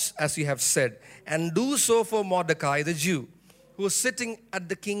the horse, as you have said, and do so for Mordecai, the Jew, who is sitting at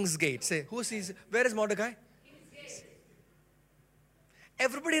the king's gate. Say, where is Mordecai?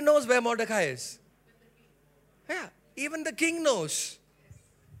 Everybody knows where Mordecai is. Yeah, even the king knows.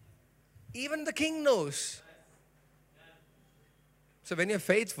 Even the king knows. So when you're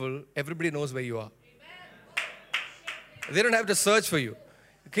faithful, everybody knows where you are. They don't have to search for you.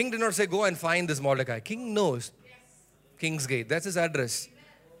 The king did not say, go and find this Mordecai. King knows. King's gate. That's his address.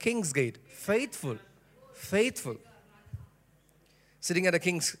 King's gate. Faithful. Faithful. Sitting at a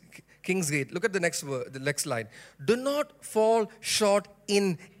king's gate. Look at the next line. Do not fall short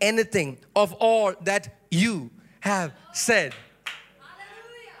in anything of all that you have said.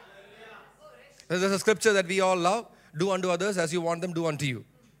 There's a scripture that we all love. Do unto others as you want them, do unto you.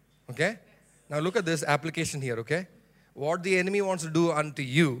 Okay? Now look at this application here, okay? What the enemy wants to do unto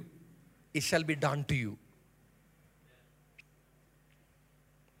you, it shall be done to you.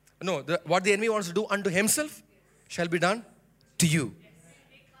 No, what the enemy wants to do unto himself shall be done to you.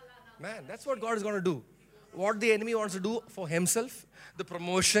 Man, that's what God is going to do. What the enemy wants to do for himself, the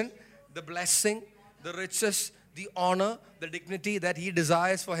promotion, the blessing, the riches, the honor, the dignity that he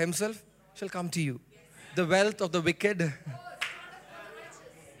desires for himself shall come to you. The wealth of the wicked.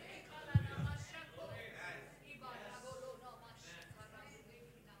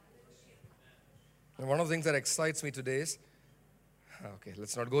 And one of the things that excites me today is, okay,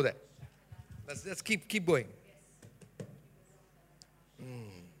 let's not go there. Let's keep going.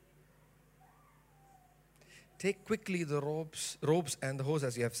 Take quickly the robes and the horse,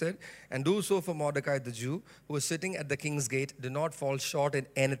 as you have said, and do so for Mordecai the Jew, who is sitting at the king's gate. Do not fall short in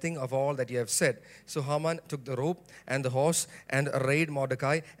anything of all that you have said. So Haman took the robe and the horse and arrayed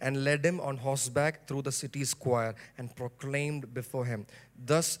Mordecai and led him on horseback through the city square and proclaimed before him,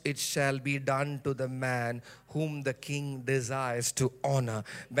 thus it shall be done to the man whom the king desires to honor.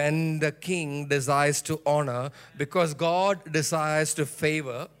 When the king desires to honor, because God desires to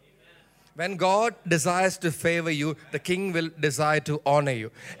favor, when God desires to favor you, the king will desire to honor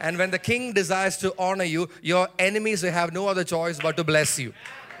you. And when the king desires to honor you, your enemies, they have no other choice but to bless you.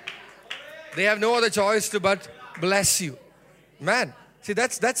 They have no other choice but bless you. Man, see,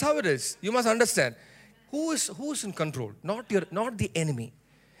 that's how it is. You must understand. Who is in control? Not the enemy.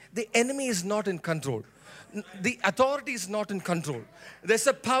 The enemy is not in control. The authority is not in control. There's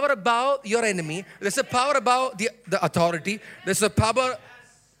a power above your enemy. There's a power above the authority. There's a power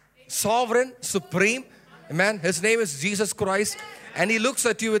sovereign, supreme. Amen. His name is Jesus Christ. And he looks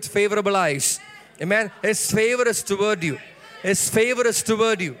at you with favorable eyes. Amen. His favor is toward you. His favor is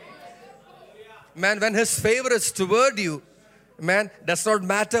toward you. Man, when his favor is toward you, man, does not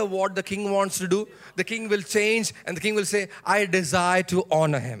matter what the king wants to do. The king will change and the king will say, I desire to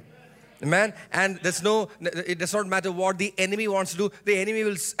honor him. Amen. And it does not matter what the enemy wants to do. The enemy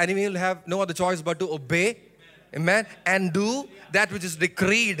will have no other choice but to obey. Amen. And do that which is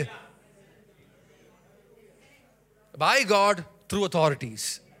decreed by God through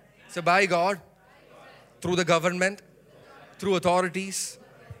authorities. So by God, through the government, through authorities.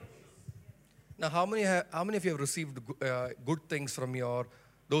 Now, how many of you have received good things from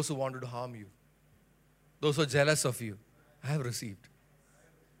those who wanted to harm you? Those who are jealous of you? I have received.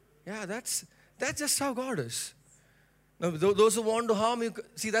 Yeah, that's just how God is. Now, those who want to harm you,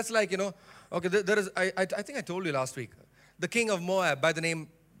 see, that's like, okay, there is, I think I told you last week, the king of Moab by the name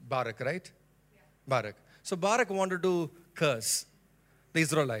Barak, right? Yeah. Barak. So Barak wanted to curse the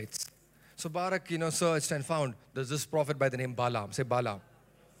Israelites. So Barak, searched and found there's this prophet by the name Balaam. Say Balaam.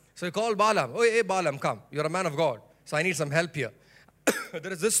 So he called Balaam. Oh, hey, Balaam, come. You're a man of God. So I need some help here.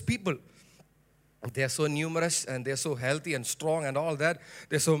 There is this people. They are so numerous and they are so healthy and strong and all that.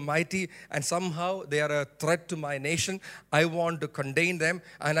 They're so mighty and somehow they are a threat to my nation. I want to contain them,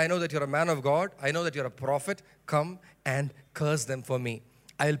 and I know that you're a man of God. I know that you're a prophet. Come and curse them for me.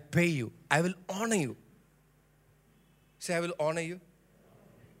 I'll pay you. I will honor you. Say, I will honor you.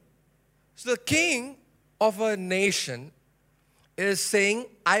 So the king of a nation is saying,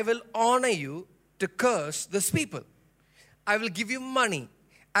 I will honor you to curse this people. I will give you money.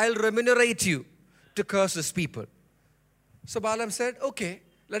 I'll remunerate you to curse this people. So Balaam said, okay,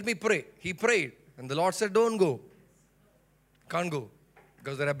 let me pray. He prayed. And the Lord said, don't go. Can't go.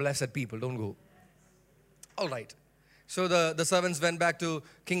 Because there are blessed people. Don't go. All right. So the servants went back to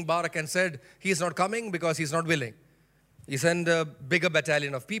King Barak and said, he is not coming because he is not willing. He sent a bigger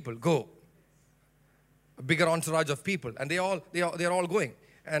battalion of people. Go. A bigger entourage of people. And they are all going.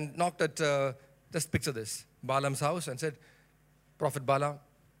 And knocked at, just picture this, Balaam's house and said, Prophet Balaam,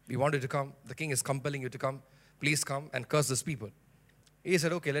 we want you to come. The king is compelling you to come. Please come and curse these people. He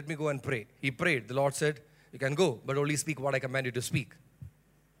said, okay, let me go and pray. He prayed. The Lord said, you can go, but only speak what I command you to speak.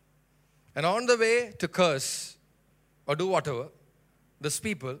 And on the way to curse or do whatever, this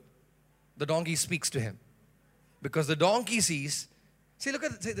people, the donkey speaks to him. Because the donkey sees, see, look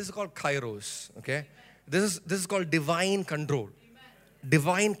at this is called kairos, okay? This is called divine control.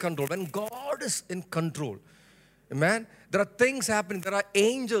 Divine control. When God is in control, amen, there are things happening. There are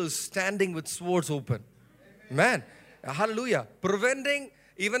angels standing with swords open. Amen. Hallelujah. Preventing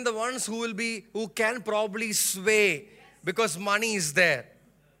even the ones who can probably sway because money is there.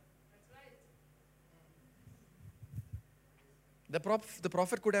 The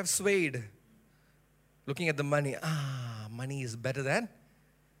prophet could have swayed looking at the money. Money is better than.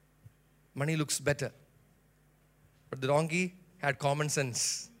 Money looks better. But the donkey had common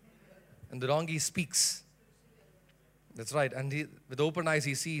sense. And the donkey speaks. That's right. And with open eyes,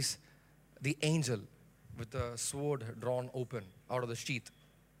 he sees the angel with the sword drawn open out of the sheath.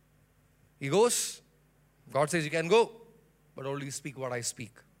 He goes. God says, you can go, but only speak what I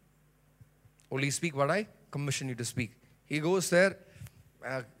speak. Only speak what I commission you to speak. He goes there.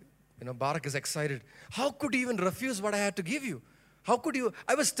 Barak is excited. How could you even refuse what I had to give you? How could you?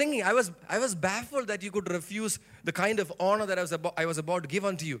 I was thinking, I was baffled that you could refuse the kind of honor that I was about to give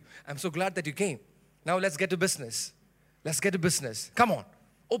unto you. I'm so glad that you came. Now let's get to business. Let's get to business. Come on.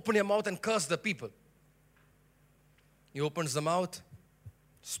 Open your mouth and curse the people. He opens the mouth,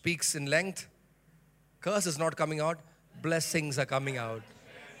 speaks in length. Curse is not coming out. Blessings are coming out.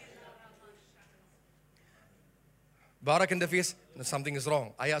 Barak in the face, no, something is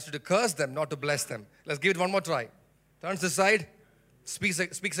wrong. I asked you to curse them, not to bless them. Let's give it one more try. Turns aside,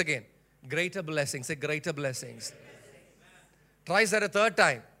 speaks again. Greater blessings. Say greater blessings. Tries that a third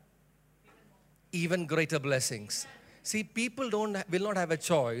time. Even greater blessings. See, people will not have a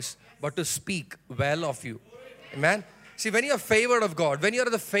choice but to speak well of you. Amen. See, when you're favored of God, when you're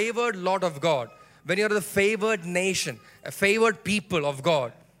the favored lot of God, when you're the favored nation, a favored people of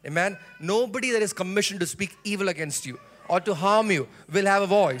God, amen, nobody that is commissioned to speak evil against you or to harm you will have a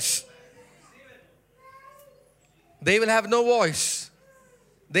voice. They will have no voice.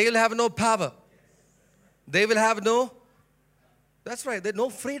 They will have no power. They will have that's right, there's no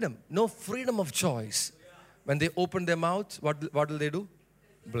freedom of choice. When they open their mouth, what will they do?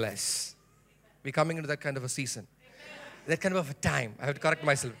 Bless. We're coming into that kind of a season. That kind of a time. I have to correct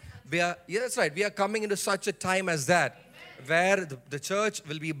myself. That's right. We are coming into such a time as that, where the church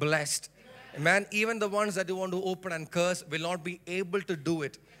will be blessed. Amen. Even the ones that you want to open and curse will not be able to do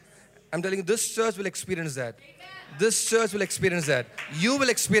it. I'm telling you, this church will experience that. This church will experience that. You will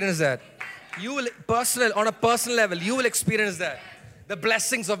experience that. You will on a personal level, you will experience that. The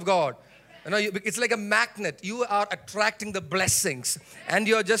blessings of God. It's like a magnet. You are attracting the blessings, and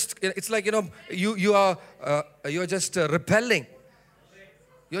you're just. It's like you're just repelling.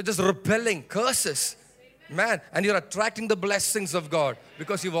 You're just repelling curses, man, and you're attracting the blessings of God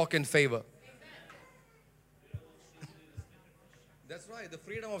because you walk in favor. That's right. The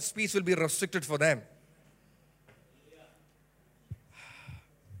freedom of speech will be restricted for them.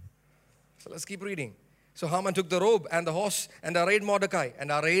 So let's keep reading. So Haman took the robe and the horse and arrayed Mordecai. And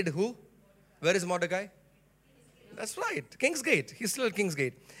arrayed who? Where is Mordecai? That's right. King's Gate. He's still at King's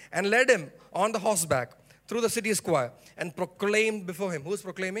Gate. And led him on the horseback through the city square and proclaimed before him. Who's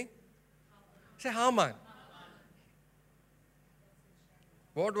proclaiming? Say Haman.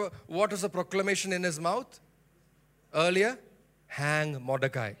 What was the proclamation in his mouth? Earlier, hang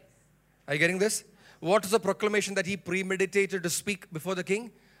Mordecai. Are you getting this? What is the proclamation that he premeditated to speak before the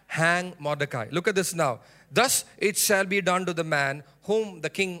king? hang Mordecai. Look at this now. Thus it shall be done to the man whom the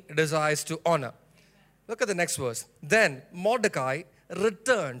king desires to honor. Look at the next verse. Then Mordecai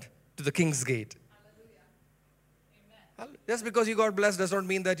returned to the king's gate. Just because you got blessed does not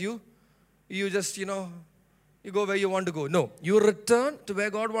mean that you just, you go where you want to go. No, you return to where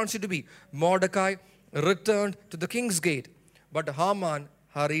God wants you to be. Mordecai returned to the king's gate. But Haman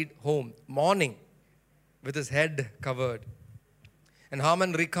hurried home, mourning, with his head covered. And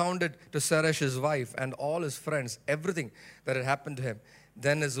Haman recounted to Zeresh, his wife, and all his friends, everything that had happened to him.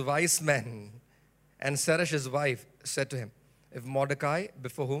 Then his wise men and Zeresh, his wife, said to him, if Mordecai,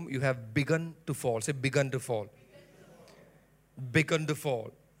 before whom you have begun to fall, say begun to fall. Begun to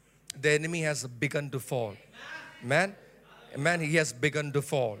fall. The enemy has begun to fall. Man, he has begun to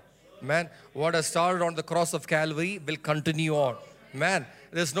fall. Man, what has started on the cross of Calvary will continue on. Man,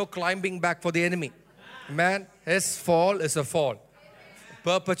 there's no climbing back for the enemy. Man, his fall is a fall.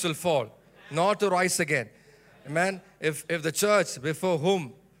 Perpetual fall. Not to rise again. Man, if the church before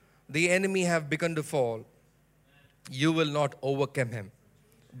whom the enemy have begun to fall, you will not overcome him.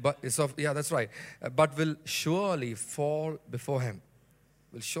 But that's right. But will surely fall before him.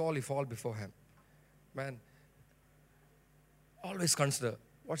 Will surely fall before him. Man, always consider,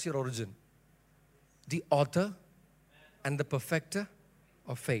 what's your origin? The author and the perfecter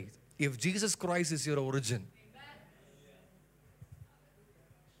of faith. If Jesus Christ is your origin,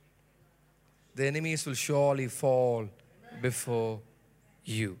 the enemies will surely fall before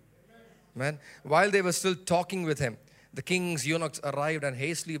you. Man, while they were still talking with him, the king's eunuchs arrived and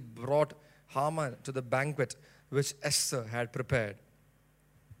hastily brought Haman to the banquet which Esther had prepared.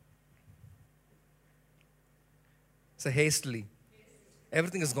 So hastily.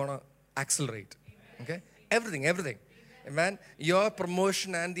 Everything is going to accelerate. Okay? Everything. Man, your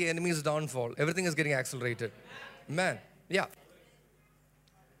promotion and the enemy's downfall, everything is getting accelerated. Man, yeah.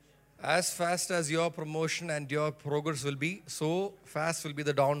 As fast as your promotion and your progress will be, so fast will be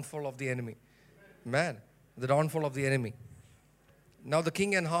the downfall of the enemy. Man, the downfall of the enemy. Now the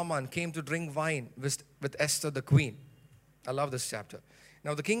king and Haman came to drink wine with Esther the queen. I love this chapter.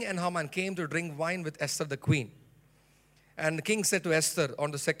 Now the king and Haman came to drink wine with Esther the queen. And the king said to Esther on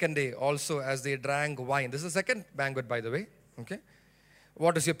the second day also as they drank wine. This is the second banquet, by the way. Okay.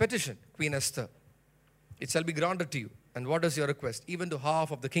 What is your petition, Queen Esther? It shall be granted to you. And what is your request? Even to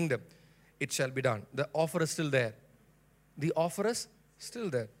half of the kingdom, it shall be done. The offer is still there. The offer is still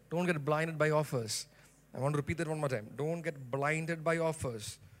there. Don't get blinded by offers. I want to repeat that one more time. Don't get blinded by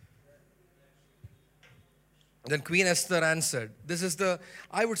offers. Then Queen Esther answered.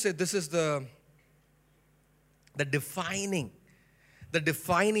 I would say this is the defining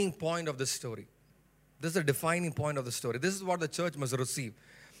point of the story. This is the defining point of the story. This is what the church must receive.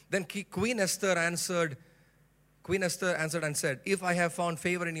 Then Queen Esther answered and said, if I have found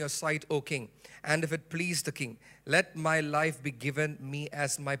favor in your sight, O king, and if it please the king, let my life be given me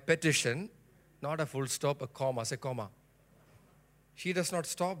as my petition. Not a full stop, a comma, say comma. She does not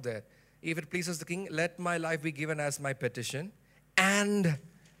stop there. If it pleases the king, let my life be given as my petition, and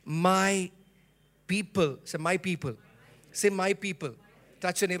my people, say my people. Say my people.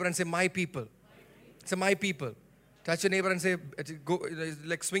 Touch your neighbor and say my people. Say my people. Touch your neighbor and say, go,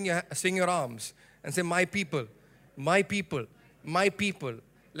 like swing your arms and say my people. My people. My people.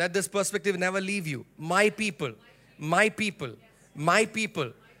 Let this perspective never leave you. My people. My people. My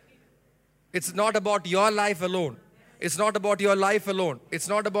people. It's not about your life alone. It's not about your life alone. It's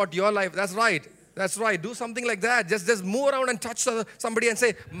not about your life. That's right. That's right. Do something like that. Just move around and touch somebody and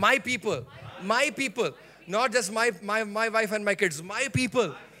say, my people. My people. Not just my wife and my kids. My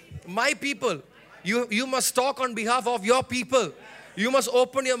people. My people. You must talk on behalf of your people. You must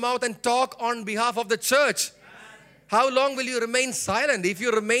open your mouth and talk on behalf of the church. How long will you remain silent? If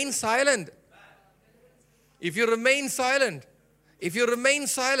you remain silent,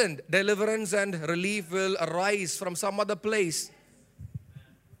 deliverance and relief will arise from some other place.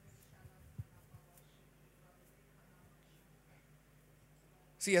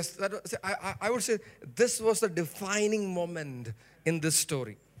 See, yes, I would say this was the defining moment in this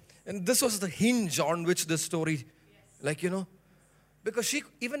story. And this was the hinge on which this story, because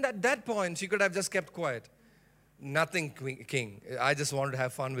even at that point, she could have just kept quiet. Nothing, king. I just wanted to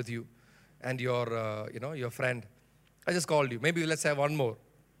have fun with you and your friend. I just called you. Maybe let's have one more.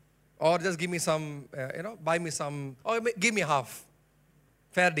 Or just give me some, buy me some, or give me half.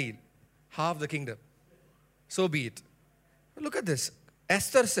 Fair deal. Half the kingdom. So be it. Look at this.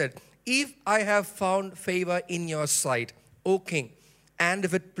 Esther said, if I have found favor in your sight, O king, and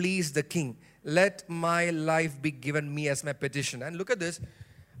if it please the king, let my life be given me as my petition. And look at this.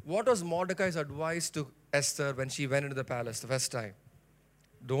 What was Mordecai's advice to Esther when she went into the palace the first time?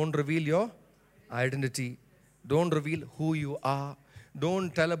 Don't reveal your identity. Don't reveal who you are.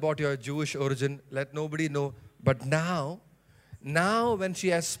 Don't tell about your Jewish origin. Let nobody know. But now when she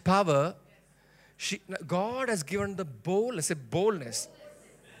has power, God has given the boldness,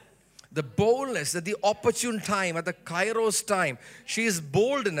 the boldness at the opportune time, at the Kairos time. She is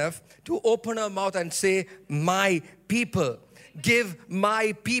bold enough to open her mouth and say, my people, give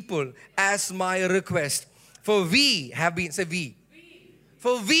my people as my request. For we have been, say we.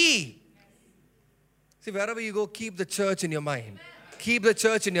 For we. See, wherever you go, keep the church in your mind. Keep the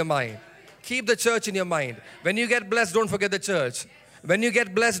church in your mind. Keep the church in your mind. When you get blessed, don't forget the church. When you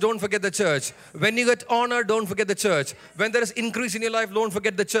get blessed, don't forget the church. When you get honored, don't forget the church. When there is increase in your life, don't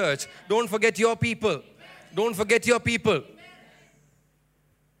forget the church. Don't forget your people. Don't forget your people.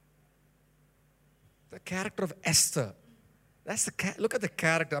 The character of Esther. Look at the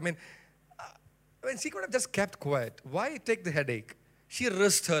character. I mean, she could have just kept quiet. Why take the headache? She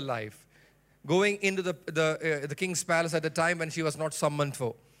risked her life going into the king's palace at a time when she was not summoned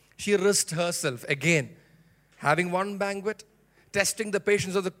for. She risked herself again, having one banquet, testing the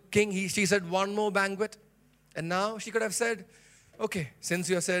patience of the king. She said one more banquet. And now she could have said, okay, since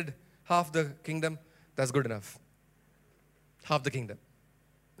you have said half the kingdom, that's good enough. Half the kingdom.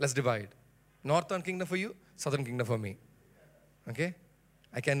 Let's divide. Northern kingdom for you, southern kingdom for me. Okay?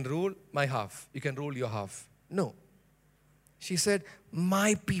 I can rule my half. You can rule your half. No. She said,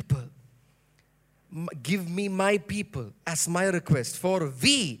 my people. Give me my people as my request. For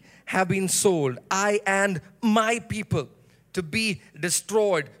we have been sold, I and my people, to be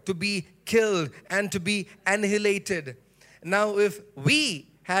destroyed, to be killed, and to be annihilated. Now, if we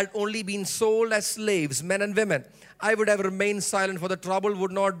had only been sold as slaves, men and women, I would have remained silent, for the trouble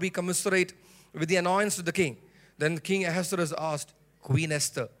would not be commensurate with the annoyance to the king. Then King Ahasuerus asked Queen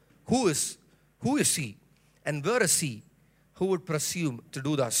Esther, who is he? And where is he who would presume to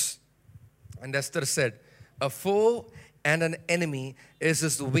do thus? And Esther said, a foe and an enemy is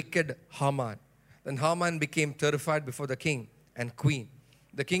this wicked Haman. Then Haman became terrified before the king and queen.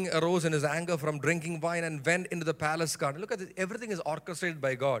 The king arose in his anger from drinking wine and went into the palace garden. Look at this. Everything is orchestrated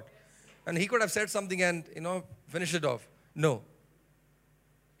by God. And he could have said something and, finish it off. No.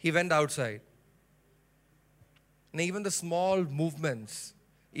 He went outside. And even the small movements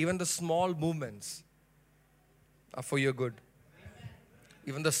are for your good.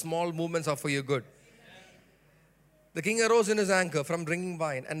 Even the small movements are for your good. The king arose in his anger from drinking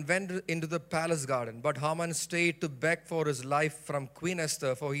wine and went into the palace garden. But Haman stayed to beg for his life from Queen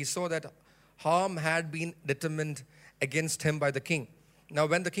Esther, for he saw that harm had been determined against him by the king. Now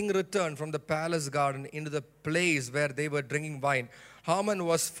when the king returned from the palace garden into the place where they were drinking wine, Haman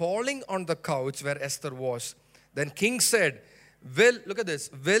was falling on the couch where Esther was. Then king said, look at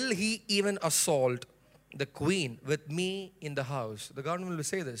this, will he even assault the queen with me in the house? The government will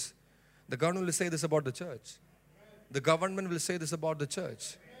say this. The government will say this about the church. The government will say this about the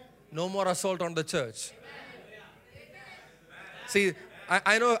church. No more assault on the church. See,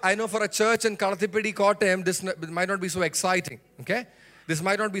 I know for a church in Kalathipedi, Kottayam, this might not be so exciting. Okay? This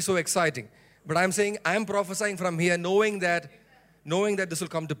might not be so exciting. But I'm saying, I'm prophesying from here knowing that this will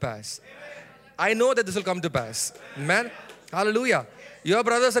come to pass. I know that this will come to pass. Amen? Hallelujah. Your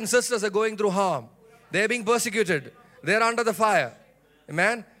brothers and sisters are going through harm. They're being persecuted. They're under the fire.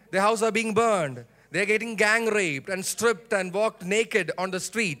 Amen? Their houses are being burned. They're getting gang raped and stripped and walked naked on the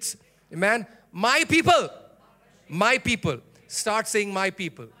streets. Amen? My people. Start saying my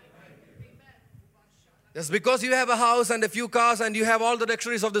people. Just because you have a house and a few cars and you have all the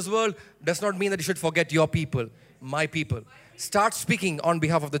luxuries of this world does not mean that you should forget your people. My people. Start speaking on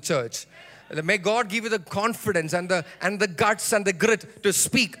behalf of the church. May God give you the confidence and the guts and the grit to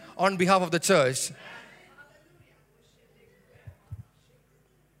speak on behalf of the church.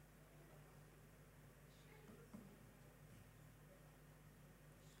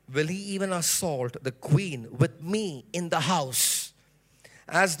 Will he even assault the queen with me in the house?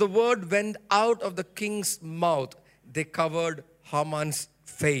 As the word went out of the king's mouth, they covered Haman's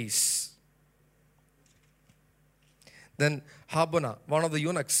face. Then Habona, one of the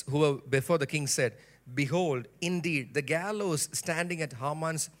eunuchs who were before the king, said, behold, indeed, the gallows standing at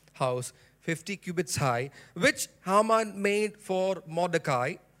Haman's house, 50 cubits high, which Haman made for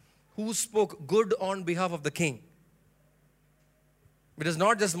Mordecai, who spoke good on behalf of the king. It is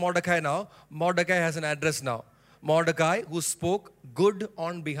not just Mordecai now. Mordecai has an address now. Mordecai, who spoke good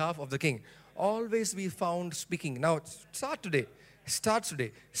on behalf of the king. Always be found speaking. Now, start today.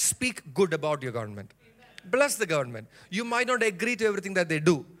 Speak good about your government. Bless the government. You might not agree to everything that they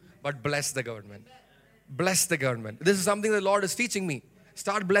do, but bless the government. Bless the government. This is something the Lord is teaching me.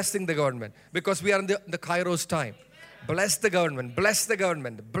 Start blessing the government because we are in the Kairos time. Bless the government. Bless the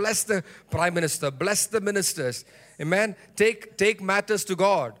government. Bless the prime minister. Bless the ministers. Amen. Take matters to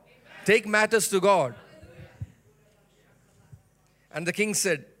God. Take matters to God. And the king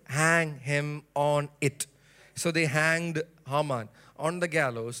said, hang him on it. So they hanged Haman on the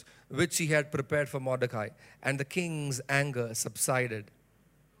gallows which he had prepared for Mordecai. And the king's anger subsided.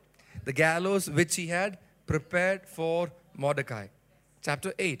 The gallows which he had prepared for Mordecai.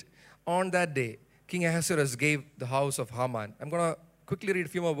 Chapter 8. On that day, King Ahasuerus gave the house of Haman. I'm going to quickly read a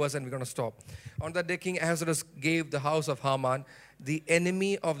few more verses and we're going to stop. On that day, King Ahasuerus gave the house of Haman, the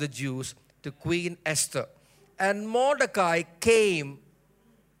enemy of the Jews, to Queen Esther. And Mordecai came.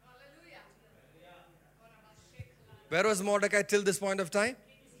 Where was Mordecai till this point of time?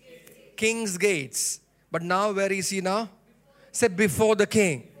 King's gates. But now where is he now? Say before the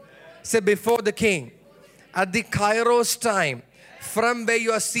king. Say before the king. At the Kairos time, from where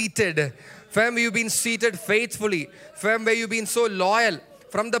you are seated, from where you've been seated faithfully, from where you've been so loyal,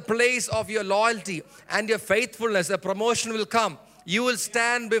 from the place of your loyalty and your faithfulness, a promotion will come. You will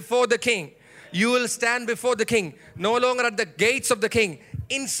stand before the king. You will stand before the king. No longer at the gates of the king,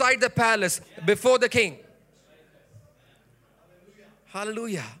 inside the palace, before the king.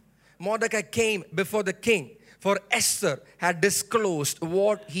 Hallelujah. Mordecai came before the king, for Esther had disclosed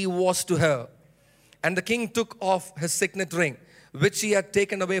what he was to her. And the king took off his signet ring, which he had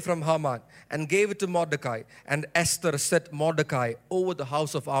taken away from Haman, and gave it to Mordecai. And Esther set Mordecai over the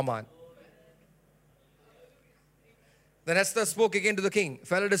house of Haman. Then Esther spoke again to the king,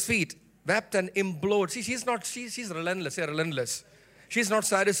 fell at his feet, wept and implored. See, she's relentless. Yeah, relentless. She's not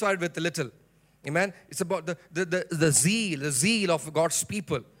satisfied with little. Amen. It's about the zeal of God's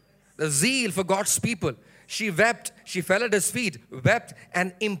people. The zeal for God's people. She wept, she fell at his feet, wept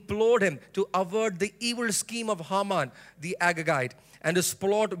and implored him to avert the evil scheme of Haman the Agagite and his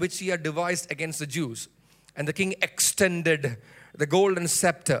plot which he had devised against the Jews. And the king extended the golden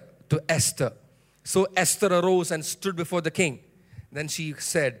scepter to Esther. So Esther arose and stood before the king. Then she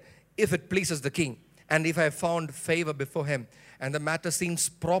said, if it pleases the king, and if I have found favor before him, and the matter seems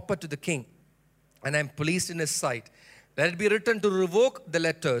proper to the king, and I am pleased in his sight, let it be written to revoke the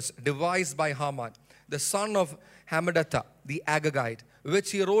letters devised by Haman, the son of Hammedatha, the Agagite,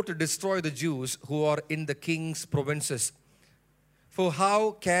 which he wrote to destroy the Jews who are in the king's provinces. For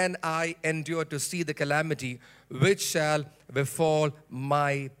how can I endure to see the calamity which shall befall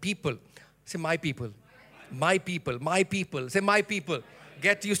my people? Say, my people. My people. My people. Say, my people.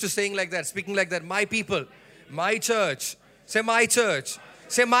 Get used to saying like that, speaking like that. My people. My church. Say, my church.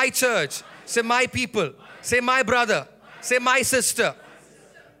 Say, my church. Say, my people. Say, my brother. Say, my sister.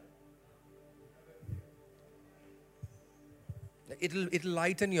 It'll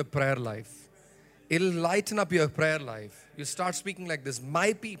lighten your prayer life. It'll lighten up your prayer life. You start speaking like this.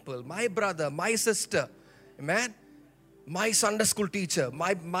 My people, my brother, my sister. Amen. My Sunday school teacher,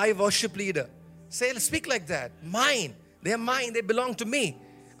 my worship leader. Speak like that. Mine. They're mine. They belong to me.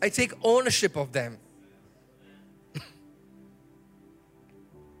 I take ownership of them.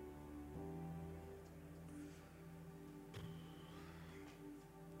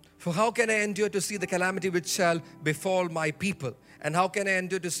 For how can I endure to see the calamity which shall befall my people? And how can I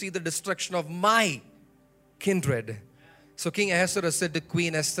endure to see the destruction of my kindred? So King Ahasuerus said to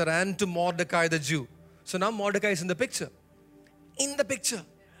Queen Esther and to Mordecai the Jew. So now Mordecai is in the picture. In the picture.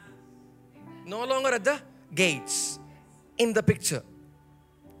 No longer at the gates. In the picture.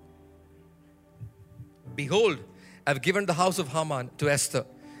 Behold, I have given the house of Haman to Esther.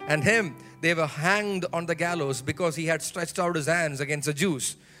 And him they were hanged on the gallows because he had stretched out his hands against the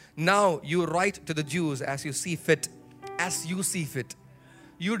Jews. Now you write to the Jews as you see fit. As you see fit.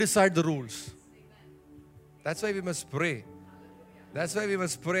 You decide the rules. That's why we must pray. That's why we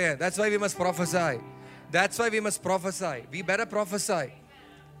must pray. That's why we must prophesy. That's why we must prophesy. We better prophesy.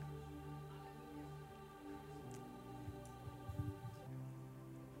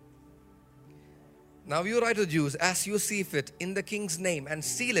 Now you write to the Jews as you see fit in the king's name and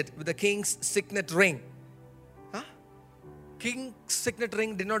seal it with the king's signet ring. Huh? King's signet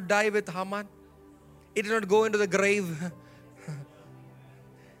ring did not die with Haman. It did not go into the grave.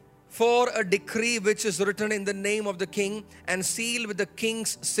 For a decree which is written in the name of the king and sealed with the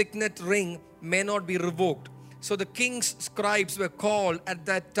king's signet ring may not be revoked. So the king's scribes were called at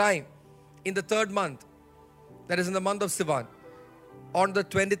that time in the 3rd month, that is in the month of Sivan, on the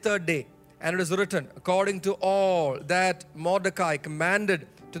 23rd day. And it is written, according to all that Mordecai commanded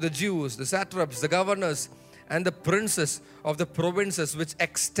to the Jews, the satraps, the governors, and the princes of the provinces which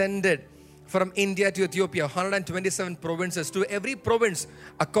extended from India to Ethiopia, 127 provinces, to every province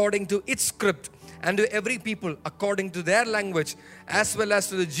according to its script, and to every people according to their language, as well as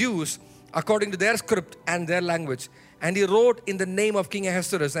to the Jews according to their script and their language. And he wrote in the name of King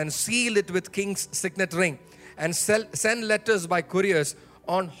Ahasuerus and sealed it with king's signet ring, and sent letters by couriers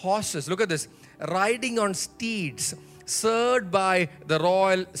on horses. Look at this. Riding on steeds, spurred by the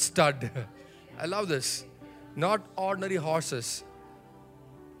royal stud. I love this. Not ordinary horses.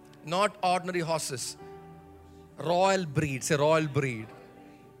 Not ordinary horses. Royal breed. Say royal breed.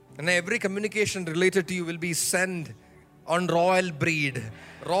 And every communication related to you will be sent on royal breed.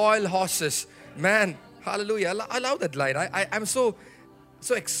 Royal horses. Man, hallelujah. I love that line. I'm so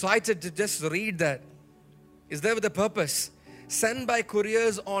excited to just read that. Is there with a purpose. Sent by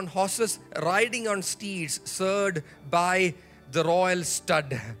couriers on horses, riding on steeds, spurred by the royal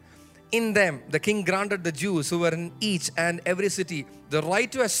stud. In them, the king granted the Jews who were in each and every city the right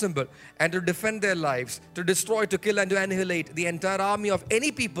to assemble and to defend their lives, to destroy, to kill, and to annihilate the entire army of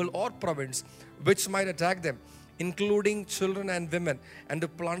any people or province which might attack them, including children and women, and to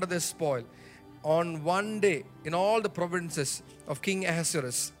plunder their spoil. On one day, in all the provinces of King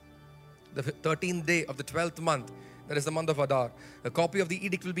Ahasuerus, the 13th day of the 12th month, that is the month of Adar, a copy of the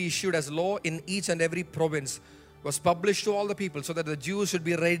edict will be issued as law in each and every province, was published to all the people, so that the Jews should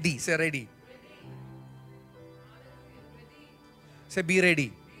be ready. Say ready. Say be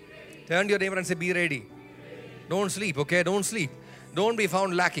ready. Turn to your neighbor and say be ready. Don't sleep, okay? Don't sleep. Don't be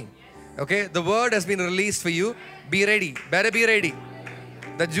found lacking. Okay? The word has been released for you. Be ready. Better be ready.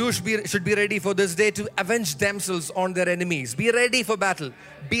 The Jews should be ready for this day to avenge themselves on their enemies. Be ready for battle.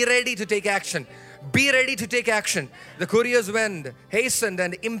 Be ready to take action. Be ready to take action. The couriers hastened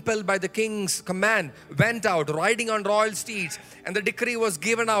and impelled by the king's command, went out riding on royal steeds, and the decree was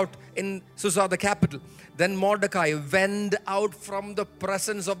given out in Susa, the capital. Then Mordecai went out from the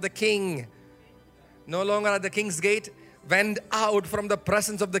presence of the king. No longer at the king's gate, went out from the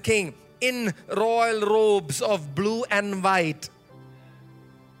presence of the king in royal robes of blue and white,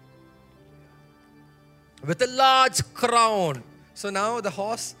 with a large crown. So now the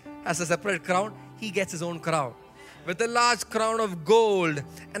horse has a separate crown. He gets his own crown. With a large crown of gold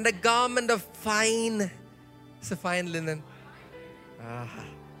and a garment of fine linen. I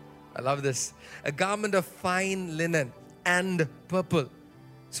love this. A garment of fine linen and purple.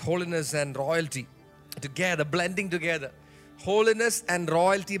 It's holiness and royalty together, blending together. Holiness and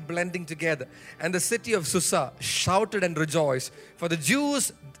royalty blending together. And the city of Susa shouted and rejoiced. For the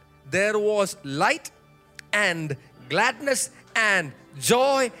Jews there was light and gladness and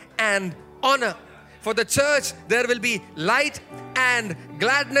joy and honor. For the church there will be light and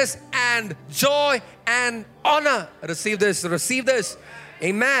gladness and joy and honor. Receive this, receive this.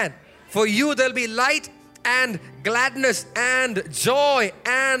 Amen. For you there will be light and gladness and joy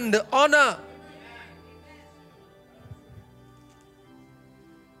and honor.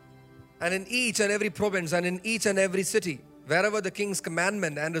 And in each and every province and in each and every city, wherever the king's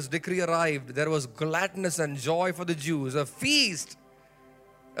commandment and his decree arrived, there was gladness and joy for the Jews, a feast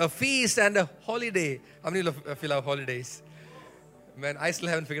and a holiday. How many feel our holidays? Man, I still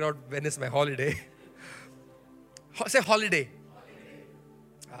haven't figured out when is my holiday. Say holiday.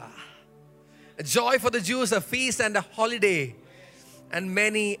 A joy for the Jews, a feast and a holiday. And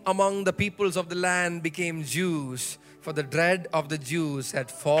many among the peoples of the land became Jews, for the dread of the Jews had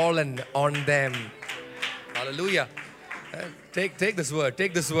fallen on them. Hallelujah. Take this word.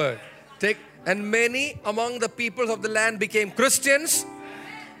 Take this word. And many among the peoples of the land became Christians,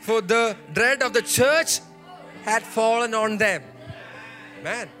 for the dread of the church had fallen on them.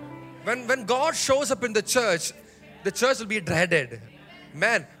 Man, when God shows up in the church will be dreaded.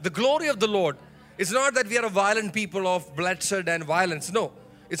 Man, the glory of the Lord is not that we are a violent people of bloodshed and violence. No.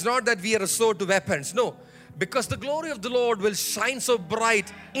 It's not that we are a sword to weapons. No. Because the glory of the Lord will shine so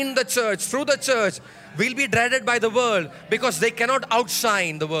bright in the church, through the church, we'll be dreaded by the world, because they cannot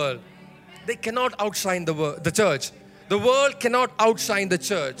outshine the world. They cannot outshine the church. The world cannot outshine the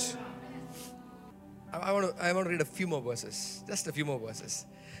church. I want to read a few more verses. Just a few more verses.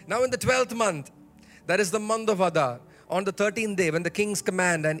 Now in the 12th month, that is the month of Adar, on the 13th day, when the king's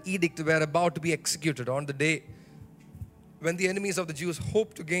command and edict were about to be executed, on the day when the enemies of the Jews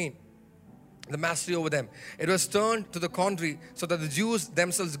hoped to gain the mastery over them, it was turned to the contrary, so that the Jews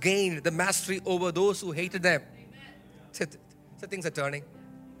themselves gained the mastery over those who hated them. Say things are turning.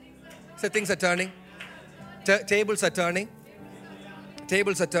 Say things are turning. Tables are turning.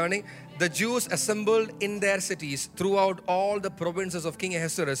 Tables are turning. The Jews assembled in their cities throughout all the provinces of King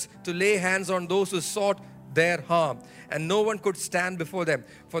Ahasuerus to lay hands on those who sought their harm. And no one could stand before them,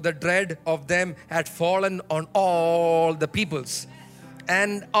 for the dread of them had fallen on all the peoples.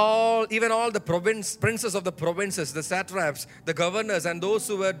 And even all the princes of the provinces, the satraps, the governors, and those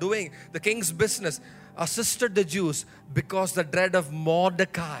who were doing the king's business assisted the Jews, because the dread of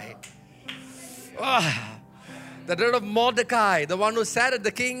Mordecai. The dread of Mordecai, the one who sat at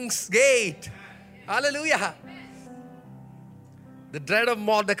the king's gate. Hallelujah. The dread of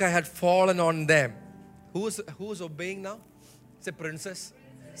Mordecai had fallen on them. Who's obeying now? Say princes,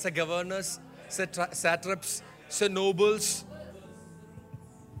 say governors, say satraps, say nobles.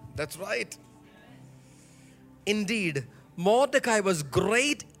 That's right. Indeed, Mordecai was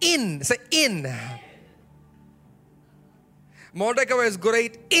great in, say in. Mordecai was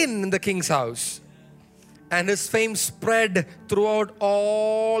great in the king's house. And his fame spread throughout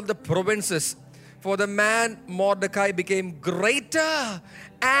all the provinces. For the man Mordecai became greater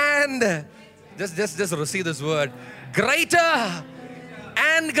and, just receive this word, greater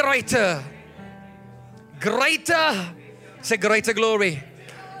and greater. Greater. Say greater glory.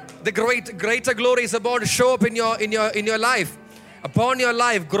 The greater glory is about to show up in your life. Upon your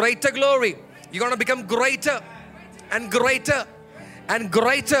life, greater glory. You're going to become greater and greater and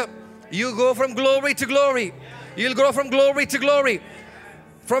greater. You go from glory to glory. You'll grow from glory to glory.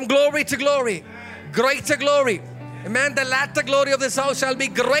 From glory to glory. Greater glory. Amen. The latter glory of this house shall be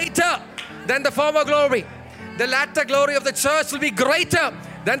greater than the former glory. The latter glory of the church will be greater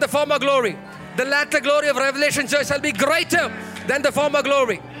than the former glory. The latter glory of Revelation Church shall be greater than the former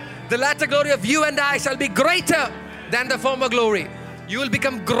glory. The latter glory of you and I shall be greater than the former glory. You will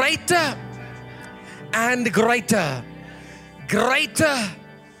become greater and greater. Greater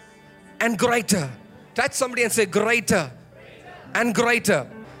and greater. Touch somebody and say greater and greater.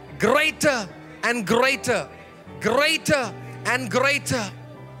 Greater and greater. Greater and greater.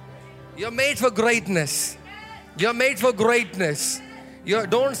 You're made for greatness. You're made for greatness.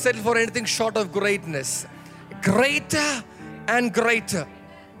 Don't settle for anything short of greatness. Greater and greater.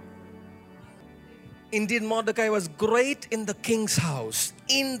 Indeed, Mordecai was great in the king's house.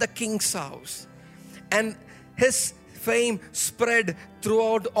 In the king's house. And his fame spread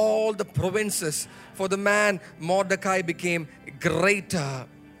throughout all the provinces. For the man Mordecai became greater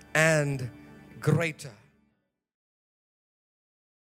and greater.